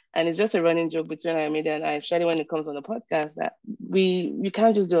community. And it's just a running joke between Amida and I, especially when it comes on the podcast, that you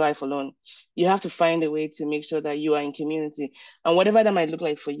can't just do life alone. You have to find a way to make sure that you are in community. And whatever that might look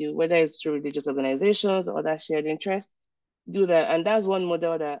like for you, whether it's through religious organizations or that shared interest, do that. And that's one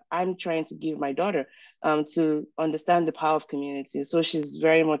model that I'm trying to give my daughter to understand the power of community. So she's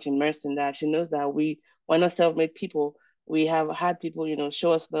very much immersed in that. She knows that we're not self-made people. We have had people,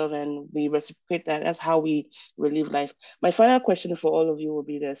 show us love and we reciprocate that. That's how we live life. My final question for all of you will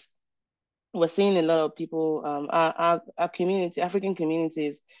be this. We're seeing a lot of people, our community, African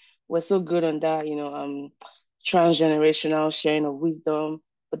communities, we're so good on that, transgenerational sharing of wisdom,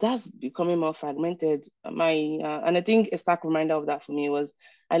 but that's becoming more fragmented. And I think a stark reminder of that for me was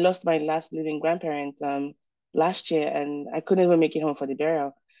I lost my last living grandparent last year, and I couldn't even make it home for the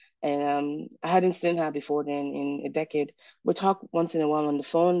burial. And I hadn't seen her before then in a decade. We talk once in a while on the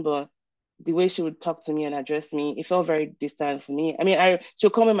phone, but the way she would talk to me and address me, it felt very distant for me. I mean,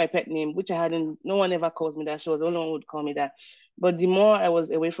 she'll call me my pet name, which no one ever calls me that. She was the only one who would call me that. But the more I was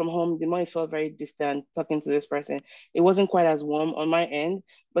away from home, the more it felt very distant talking to this person. It wasn't quite as warm on my end,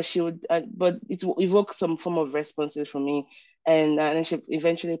 but but it evoked some form of responses from me. And then she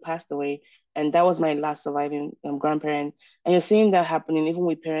eventually passed away. And that was my last surviving grandparent. And you're seeing that happening even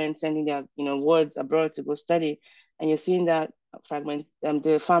with parents sending their, words abroad to go study. And you're seeing that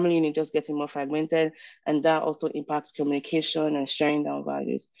the family unit just getting more fragmented, and that also impacts communication and sharing down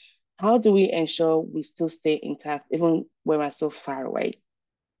values. How do we ensure we still stay intact even when we're so far away?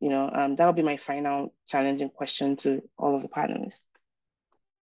 That'll be my final challenging question to all of the panelists.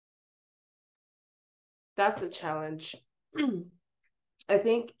 That's a challenge. I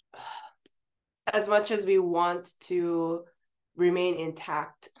think as much as we want to remain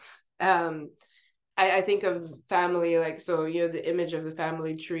intact, I think of family, like, so, the image of the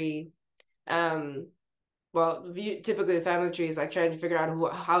family tree. Well, typically the family tree is like trying to figure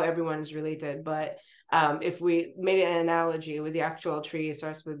out how everyone is related. But if we made an analogy with the actual tree, it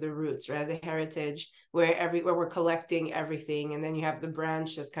starts with the roots, right? The heritage, where we're collecting everything, and then you have the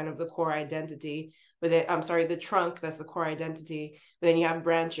branch that's kind of the core identity. The trunk, that's the core identity. But then you have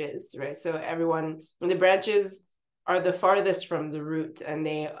branches, right? So and the branches are the farthest from the root, and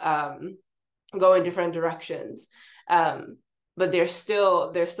they go in different directions. But they're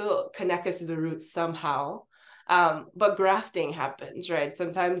still connected to the roots somehow. But grafting happens, right?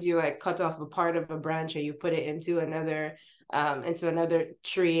 Sometimes you like cut off a part of a branch and you put it into another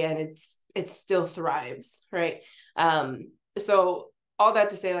tree, and it still thrives, right? So all that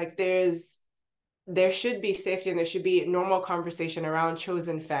to say, like, there should be safety, and there should be normal conversation around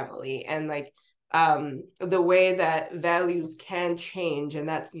chosen family, and like the way that values can change, and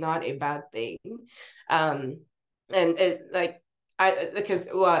that's not a bad thing. And it, like,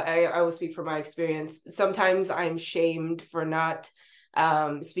 I will speak from my experience. Sometimes I'm shamed for not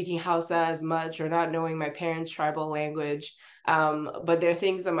speaking Hausa as much, or not knowing my parents' tribal language. But there are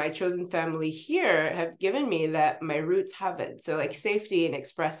things that my chosen family here have given me that my roots haven't. So like safety and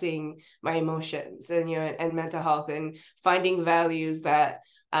expressing my emotions, and and mental health, and finding values that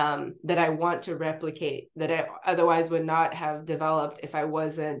I want to replicate, that I otherwise would not have developed if I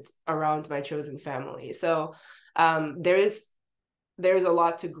wasn't around my chosen family. So there's a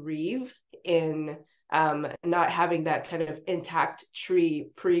lot to grieve in not having that kind of intact tree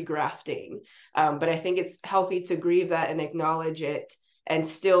pre-grafting. But I think it's healthy to grieve that and acknowledge it, and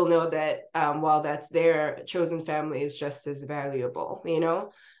still know that while that's there, chosen family is just as valuable,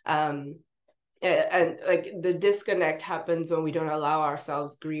 and like the disconnect happens when we don't allow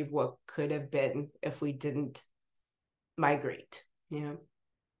ourselves grieve what could have been if we didn't migrate.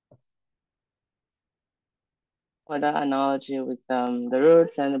 For that analogy with the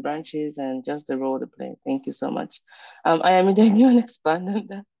roots and the branches and just the role to play. Thank you so much. I am going to expand on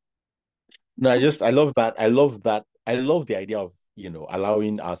that. No, I love that. I love the idea of,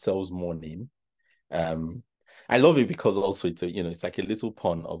 allowing ourselves mourning. I love it because also it's like a little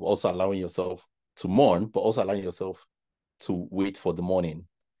pun of also allowing yourself to mourn, but also allowing yourself to wait for the morning,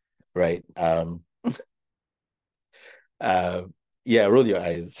 right? Yeah, roll your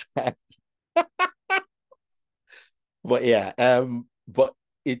eyes. But yeah, but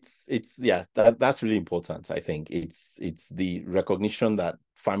it's yeah, that's really important. I think it's the recognition that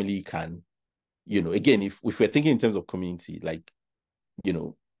family can, again, if we're thinking in terms of community, like,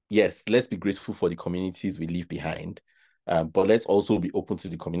 yes, let's be grateful for the communities we leave behind, but let's also be open to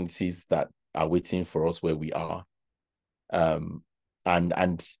the communities that are waiting for us where we are, and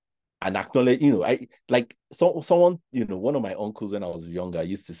acknowledge, I like someone, one of my uncles when I was younger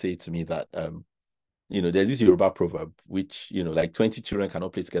used to say to me that there's this Yoruba proverb which, like 20 children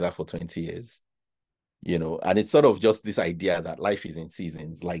cannot play together for 20 years, and it's sort of just this idea that life is in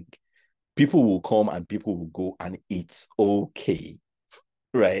seasons. Like, people will come and people will go, and it's okay,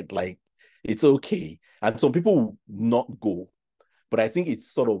 right? Like, it's okay. And some people will not go. But I think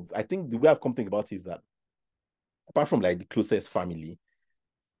I think the way I've come to think about it is that apart from like the closest family,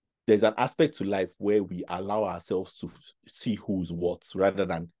 there's an aspect to life where we allow ourselves to see who's what, rather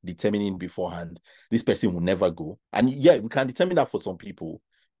than determining beforehand, this person will never go. And yeah, we can determine that for some people,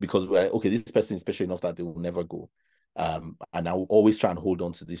 because we're okay, this person is special enough that they will never go. And I will always try and hold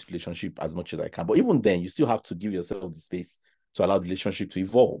on to this relationship as much as I can. But even then, you still have to give yourself the space to allow the relationship to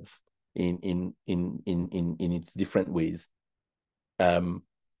evolve in its different ways. But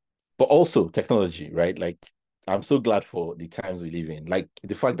also technology, right? Like, I'm so glad for the times we live in. Like,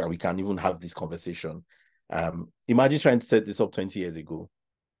 the fact that we can even have this conversation. Imagine trying to set this up 20 years ago,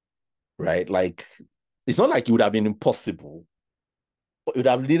 right? Like, it's not like it would have been impossible, but it would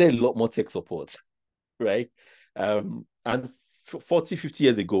have needed a lot more tech support, right? And 40, 50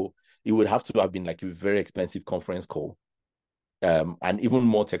 years ago, it would have to have been like a very expensive conference call, and even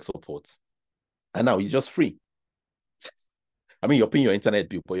more tech support. And now it's just free. I mean, you're paying your internet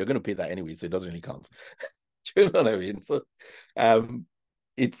bill, but you're going to pay that anyway, so it doesn't really count. Do you know what I mean? So, I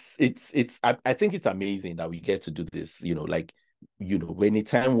think it's amazing that we get to do this. When a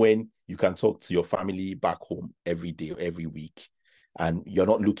time when you can talk to your family back home every day or every week, and you're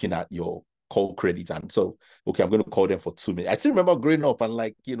not looking at your call credit, and so, okay, I'm going to call them for 2 minutes. I still remember growing up, and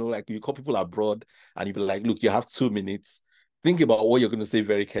like you call people abroad, and you be like, look, you have 2 minutes. Think about what you're going to say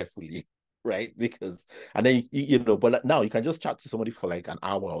very carefully. Right? Because, and then but now you can just chat to somebody for like an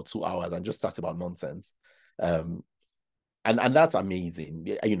hour or 2 hours and just chat about nonsense. And that's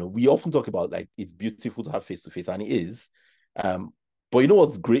amazing. We often talk about like it's beautiful to have face-to-face, and it is. But you know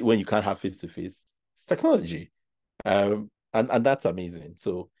what's great when you can't have face-to-face? It's technology. And that's amazing.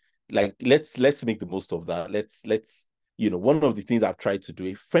 So like let's make the most of that. Let's one of the things I've tried to do,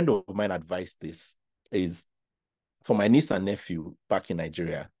 a friend of mine advised this, is for my niece and nephew back in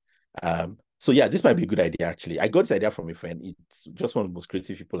Nigeria. So yeah, this might be a good idea actually. I got this idea from a friend. It's just one of the most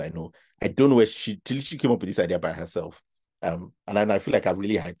creative people I know. I don't know where she came up with this idea by herself. And I feel like I've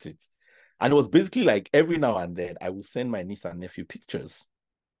really hyped it. And it was basically like every now and then I will send my niece and nephew pictures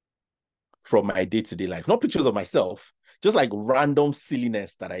from my day-to-day life, not pictures of myself, just like random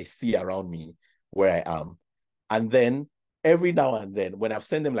silliness that I see around me where I am. And then every now and then, when I've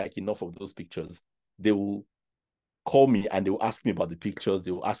sent them like enough of those pictures, they will call me and they will ask me about the pictures.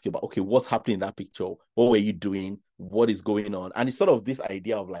 They will ask you about, okay, what's happening in that picture? What were you doing? What is going on? And it's sort of this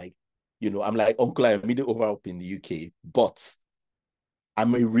idea of like, I'm like Uncle Ayomide over up in the UK, but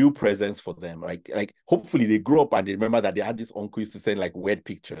I'm a real presence for them. Like hopefully they grow up and they remember that they had this uncle used to send like weird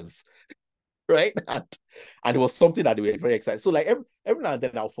pictures. Right. And it was something that they were very excited. So like every now and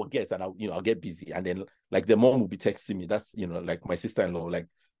then I'll forget and I'll get busy. And then like the mom will be texting me. That's like my sister-in-law, like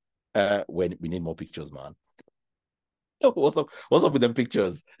when we need more pictures, man. What's up with them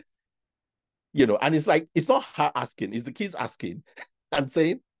pictures? And it's like it's not her asking, it's the kids asking and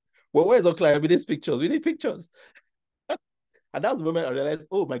saying, well, where's Oklahoma? We need pictures, we need pictures. And that's the moment I realized,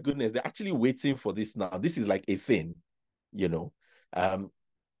 oh my goodness, they're actually waiting for this now. This is like a thing,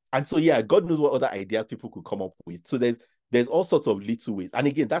 and so, yeah, God knows what other ideas people could come up with. So there's all sorts of little ways. And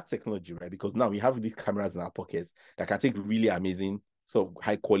again, that's technology, right? Because now we have these cameras in our pockets that can take really amazing, sort of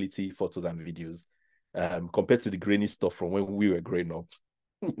high quality photos and videos, compared to the grainy stuff from when we were growing up.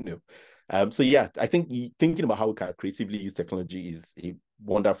 So yeah, I think thinking about how we can creatively use technology is a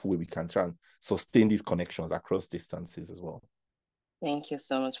wonderful way we can try and sustain these connections across distances as well. Thank you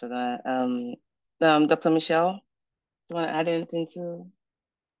so much for that. Dr. Michelle, do you want to add anything to?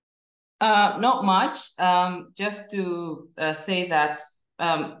 Not much. Just to say that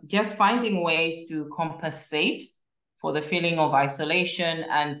just finding ways to compensate for the feeling of isolation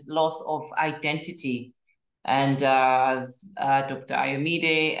and loss of identity. And as Dr.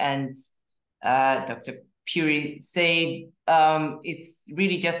 Ayomide and Dr. Puri said, it's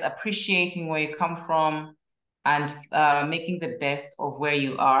really just appreciating where you come from and making the best of where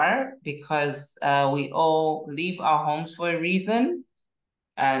you are, because we all leave our homes for a reason.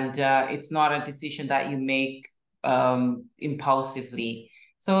 And it's not a decision that you make impulsively.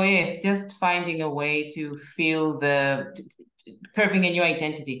 So yes, just finding a way to feel curving a new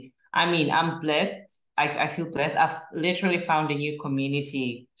identity. I mean, I'm blessed. I feel blessed. I've literally found a new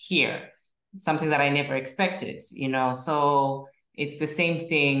community here, something that I never expected, So it's the same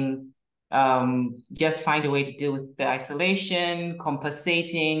thing. Just find a way to deal with the isolation,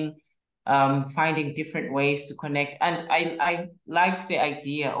 compensating, finding different ways to connect. And I like the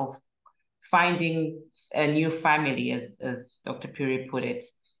idea of finding a new family, as Dr. Puri put it,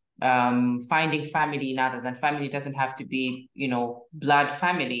 finding family in others. And family doesn't have to be, blood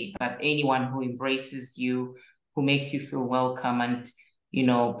family, but anyone who embraces you, who makes you feel welcome and,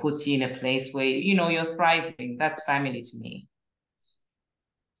 puts you in a place where, you're thriving. That's family to me.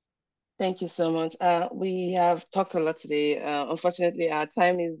 Thank you so much. We have talked a lot today. Unfortunately, our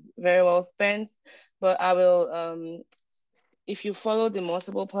time is very well spent, but I will, if you follow the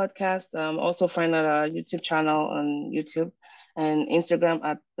Multiple podcast, also find our YouTube channel on YouTube and Instagram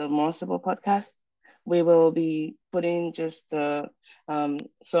at the Multiple podcast. We will be putting just the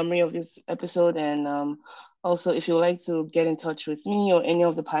summary of this episode. And also, if you'd like to get in touch with me or any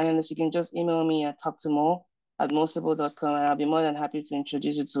of the panelists, you can just email me at talktomore@multiple.com, and I'll be more than happy to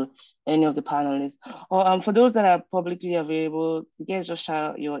introduce you to any of the panelists. Or for those that are publicly available, you guys just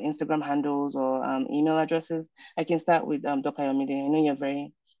shout your Instagram handles or email addresses. I can start with Dr. Ayomide. I know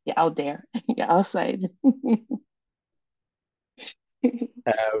you're out there, you're outside.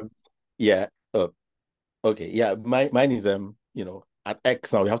 Yeah. Okay. Yeah. Mine is at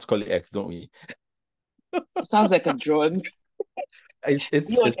X now. We have to call it X, don't we? It sounds like a drug. I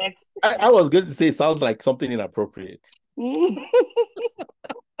was going to say it sounds like something inappropriate.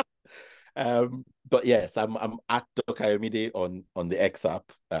 But yes, I'm at Dr. Ayomide on the X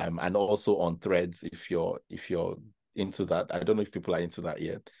app, and also on Threads if you're into that. I don't know if people are into that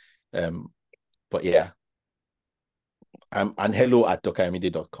yet. But yeah. And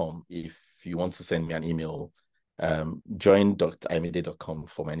hello@drayomide.com if you want to send me an email. Join drayomide.com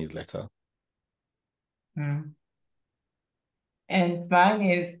for my newsletter. And mine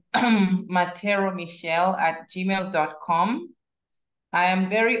is materomichelle@gmail.com. I am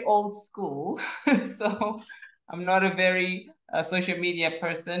very old school, so I'm not a very social media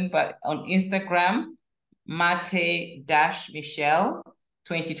person, but on Instagram, Mate-Michelle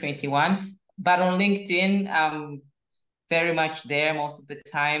 2021. But on LinkedIn, I'm very much there most of the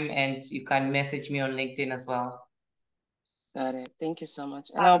time, and you can message me on LinkedIn as well. Got it. Thank you so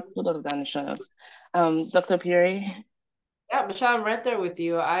much. And I'll put all down in the show notes. Dr. Puri. Yeah, Michelle, I'm right there with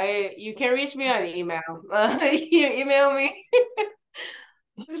you. You can reach me on email. You email me.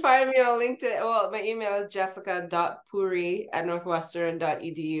 Just find me on LinkedIn. Well, my email is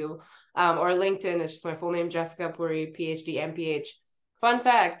jessica.puri@northwestern.edu. Or LinkedIn is just my full name, Jessica Puri, PhD, MPH. Fun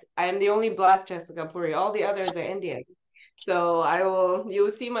fact, I am the only Black Jessica Puri. All the others are Indian. So you'll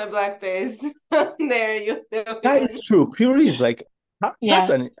see my Black face there. That is true. Puri is like,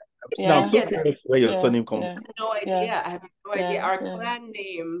 Yeah. now I'm so curious where your surname comes from. I have no idea. I have no idea. Our clan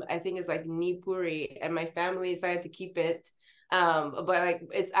name, I think, is like Nipuri, and my family decided to keep it. But like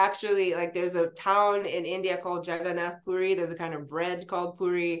it's actually like there's a town in India called Jagannath Puri. There's a kind of bread called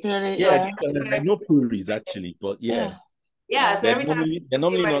Puri. I know puris actually, but so every time they're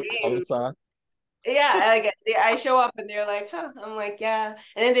normally not name, I show up and they're like, huh. I'm like, yeah.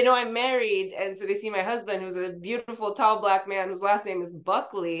 And then they know I'm married. And so they see my husband, who's a beautiful, tall Black man whose last name is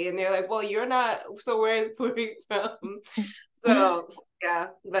Buckley. And they're like, well, you're not. So where is Puri from? So, yeah.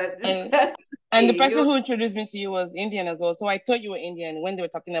 But and the person who introduced me to you was Indian as well. So I thought you were Indian when they were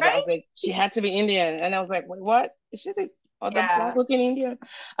talking about, I was like, she had to be Indian. And I was like, wait, what? Is she the other Black looking Indian?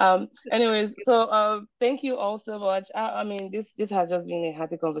 Anyways, so thank you all so much. I mean, this has just been a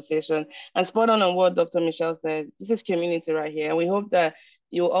hearty conversation, and spot on what Dr. Michelle said. This is community right here, and we hope that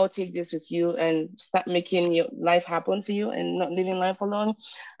you all take this with you and start making your life happen for you and not living life alone.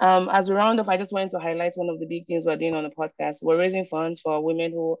 As we round off, I just wanted to highlight one of the big things we're doing on the podcast. We're raising funds for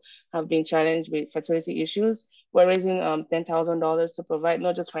women who have been challenged with fertility issues. We're raising $10,000 to provide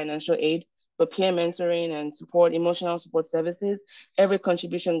not just financial aid, but peer mentoring and support, emotional support services. Every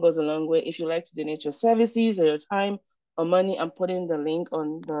contribution goes a long way. If you like to donate your services or your time or money, I'm putting the link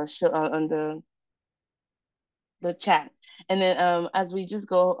on the show on the chat. And then as we just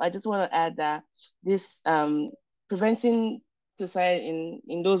go, I just want to add that this preventing suicide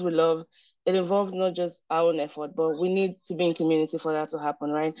in those we love, it involves not just our own effort, but we need to be in community for that to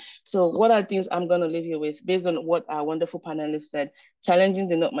happen, right? So what are things I'm going to leave you with based on what our wonderful panelists said? Challenging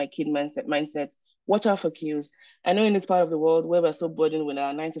the not my kid mindset. Watch out for cues. I know in this part of the world where we're so burdened with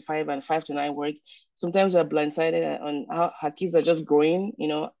our 9 to 5 and 5 to 9 work, sometimes we're blindsided on how our kids are just growing,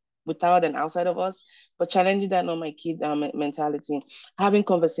 without and outside of us, but challenging that not my kid mentality, having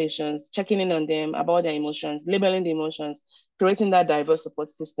conversations, checking in on them about their emotions, labeling the emotions, creating that diverse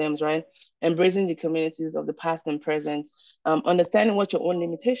support systems, right? Embracing the communities of the past and present, understanding what your own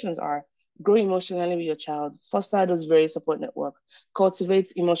limitations are, grow emotionally with your child, foster those very support network,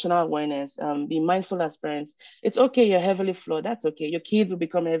 cultivate emotional awareness, be mindful as parents. It's okay, you're heavily flawed, that's okay. Your kids will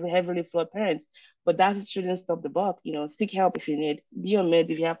become heavily flawed parents, but that shouldn't stop the buck. Seek help if you need, be on meds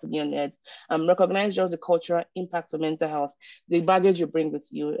if you have to be on meds. Recognize just the cultural impacts of mental health, the baggage you bring with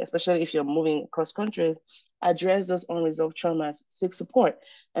you, especially if you're moving across countries. Address those unresolved traumas, seek support,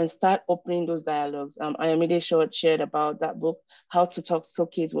 and start opening those dialogues. Ayomide shared about that book, How to Talk So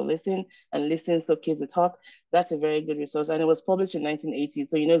Kids Will Listen, and Listen So Kids Will Talk. That's a very good resource, and it was published in 1980,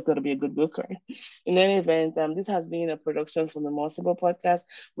 so it's got to be a good book, right? In any event, this has been a production from the More Sibyl podcast.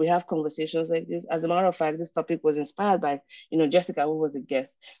 We have conversations like this. As a matter of fact, this topic was inspired by, Jessica, who was a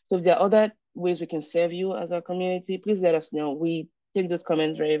guest. So if there are other ways we can serve you as a community, please let us know. We take those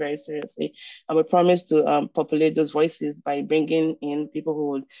comments very, very seriously. And we promise to populate those voices by bringing in people who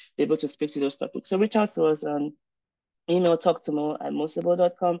would be able to speak to those topics. So reach out to us on email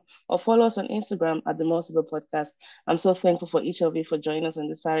talktomo@mosibyl.com or follow us on Instagram at the More Sibyl Podcast. I'm so thankful for each of you for joining us on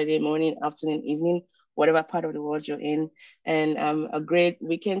this Saturday morning, afternoon, evening, whatever part of the world you're in. And a great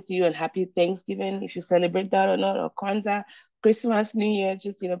weekend to you and happy Thanksgiving if you celebrate that or not, or Kwanzaa, Christmas, New Year.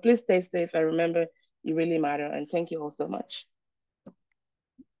 Just, please stay safe and remember you really matter. And thank you all so much.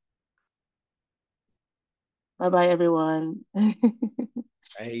 Bye-bye, everyone.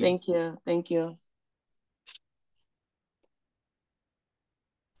 Thank you. Thank you.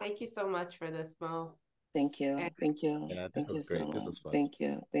 Thank you so much for this, Mo. Thank you. Thank you. Yeah, this was great. This was fun. Thank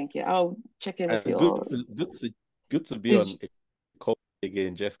you. Thank you. I'll check in with you all. Good to be on a call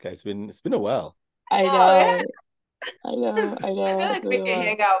again, Jessica. It's been a while. I know. I know. I feel like we can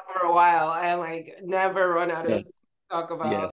hang out for a while and like never run out of talk about.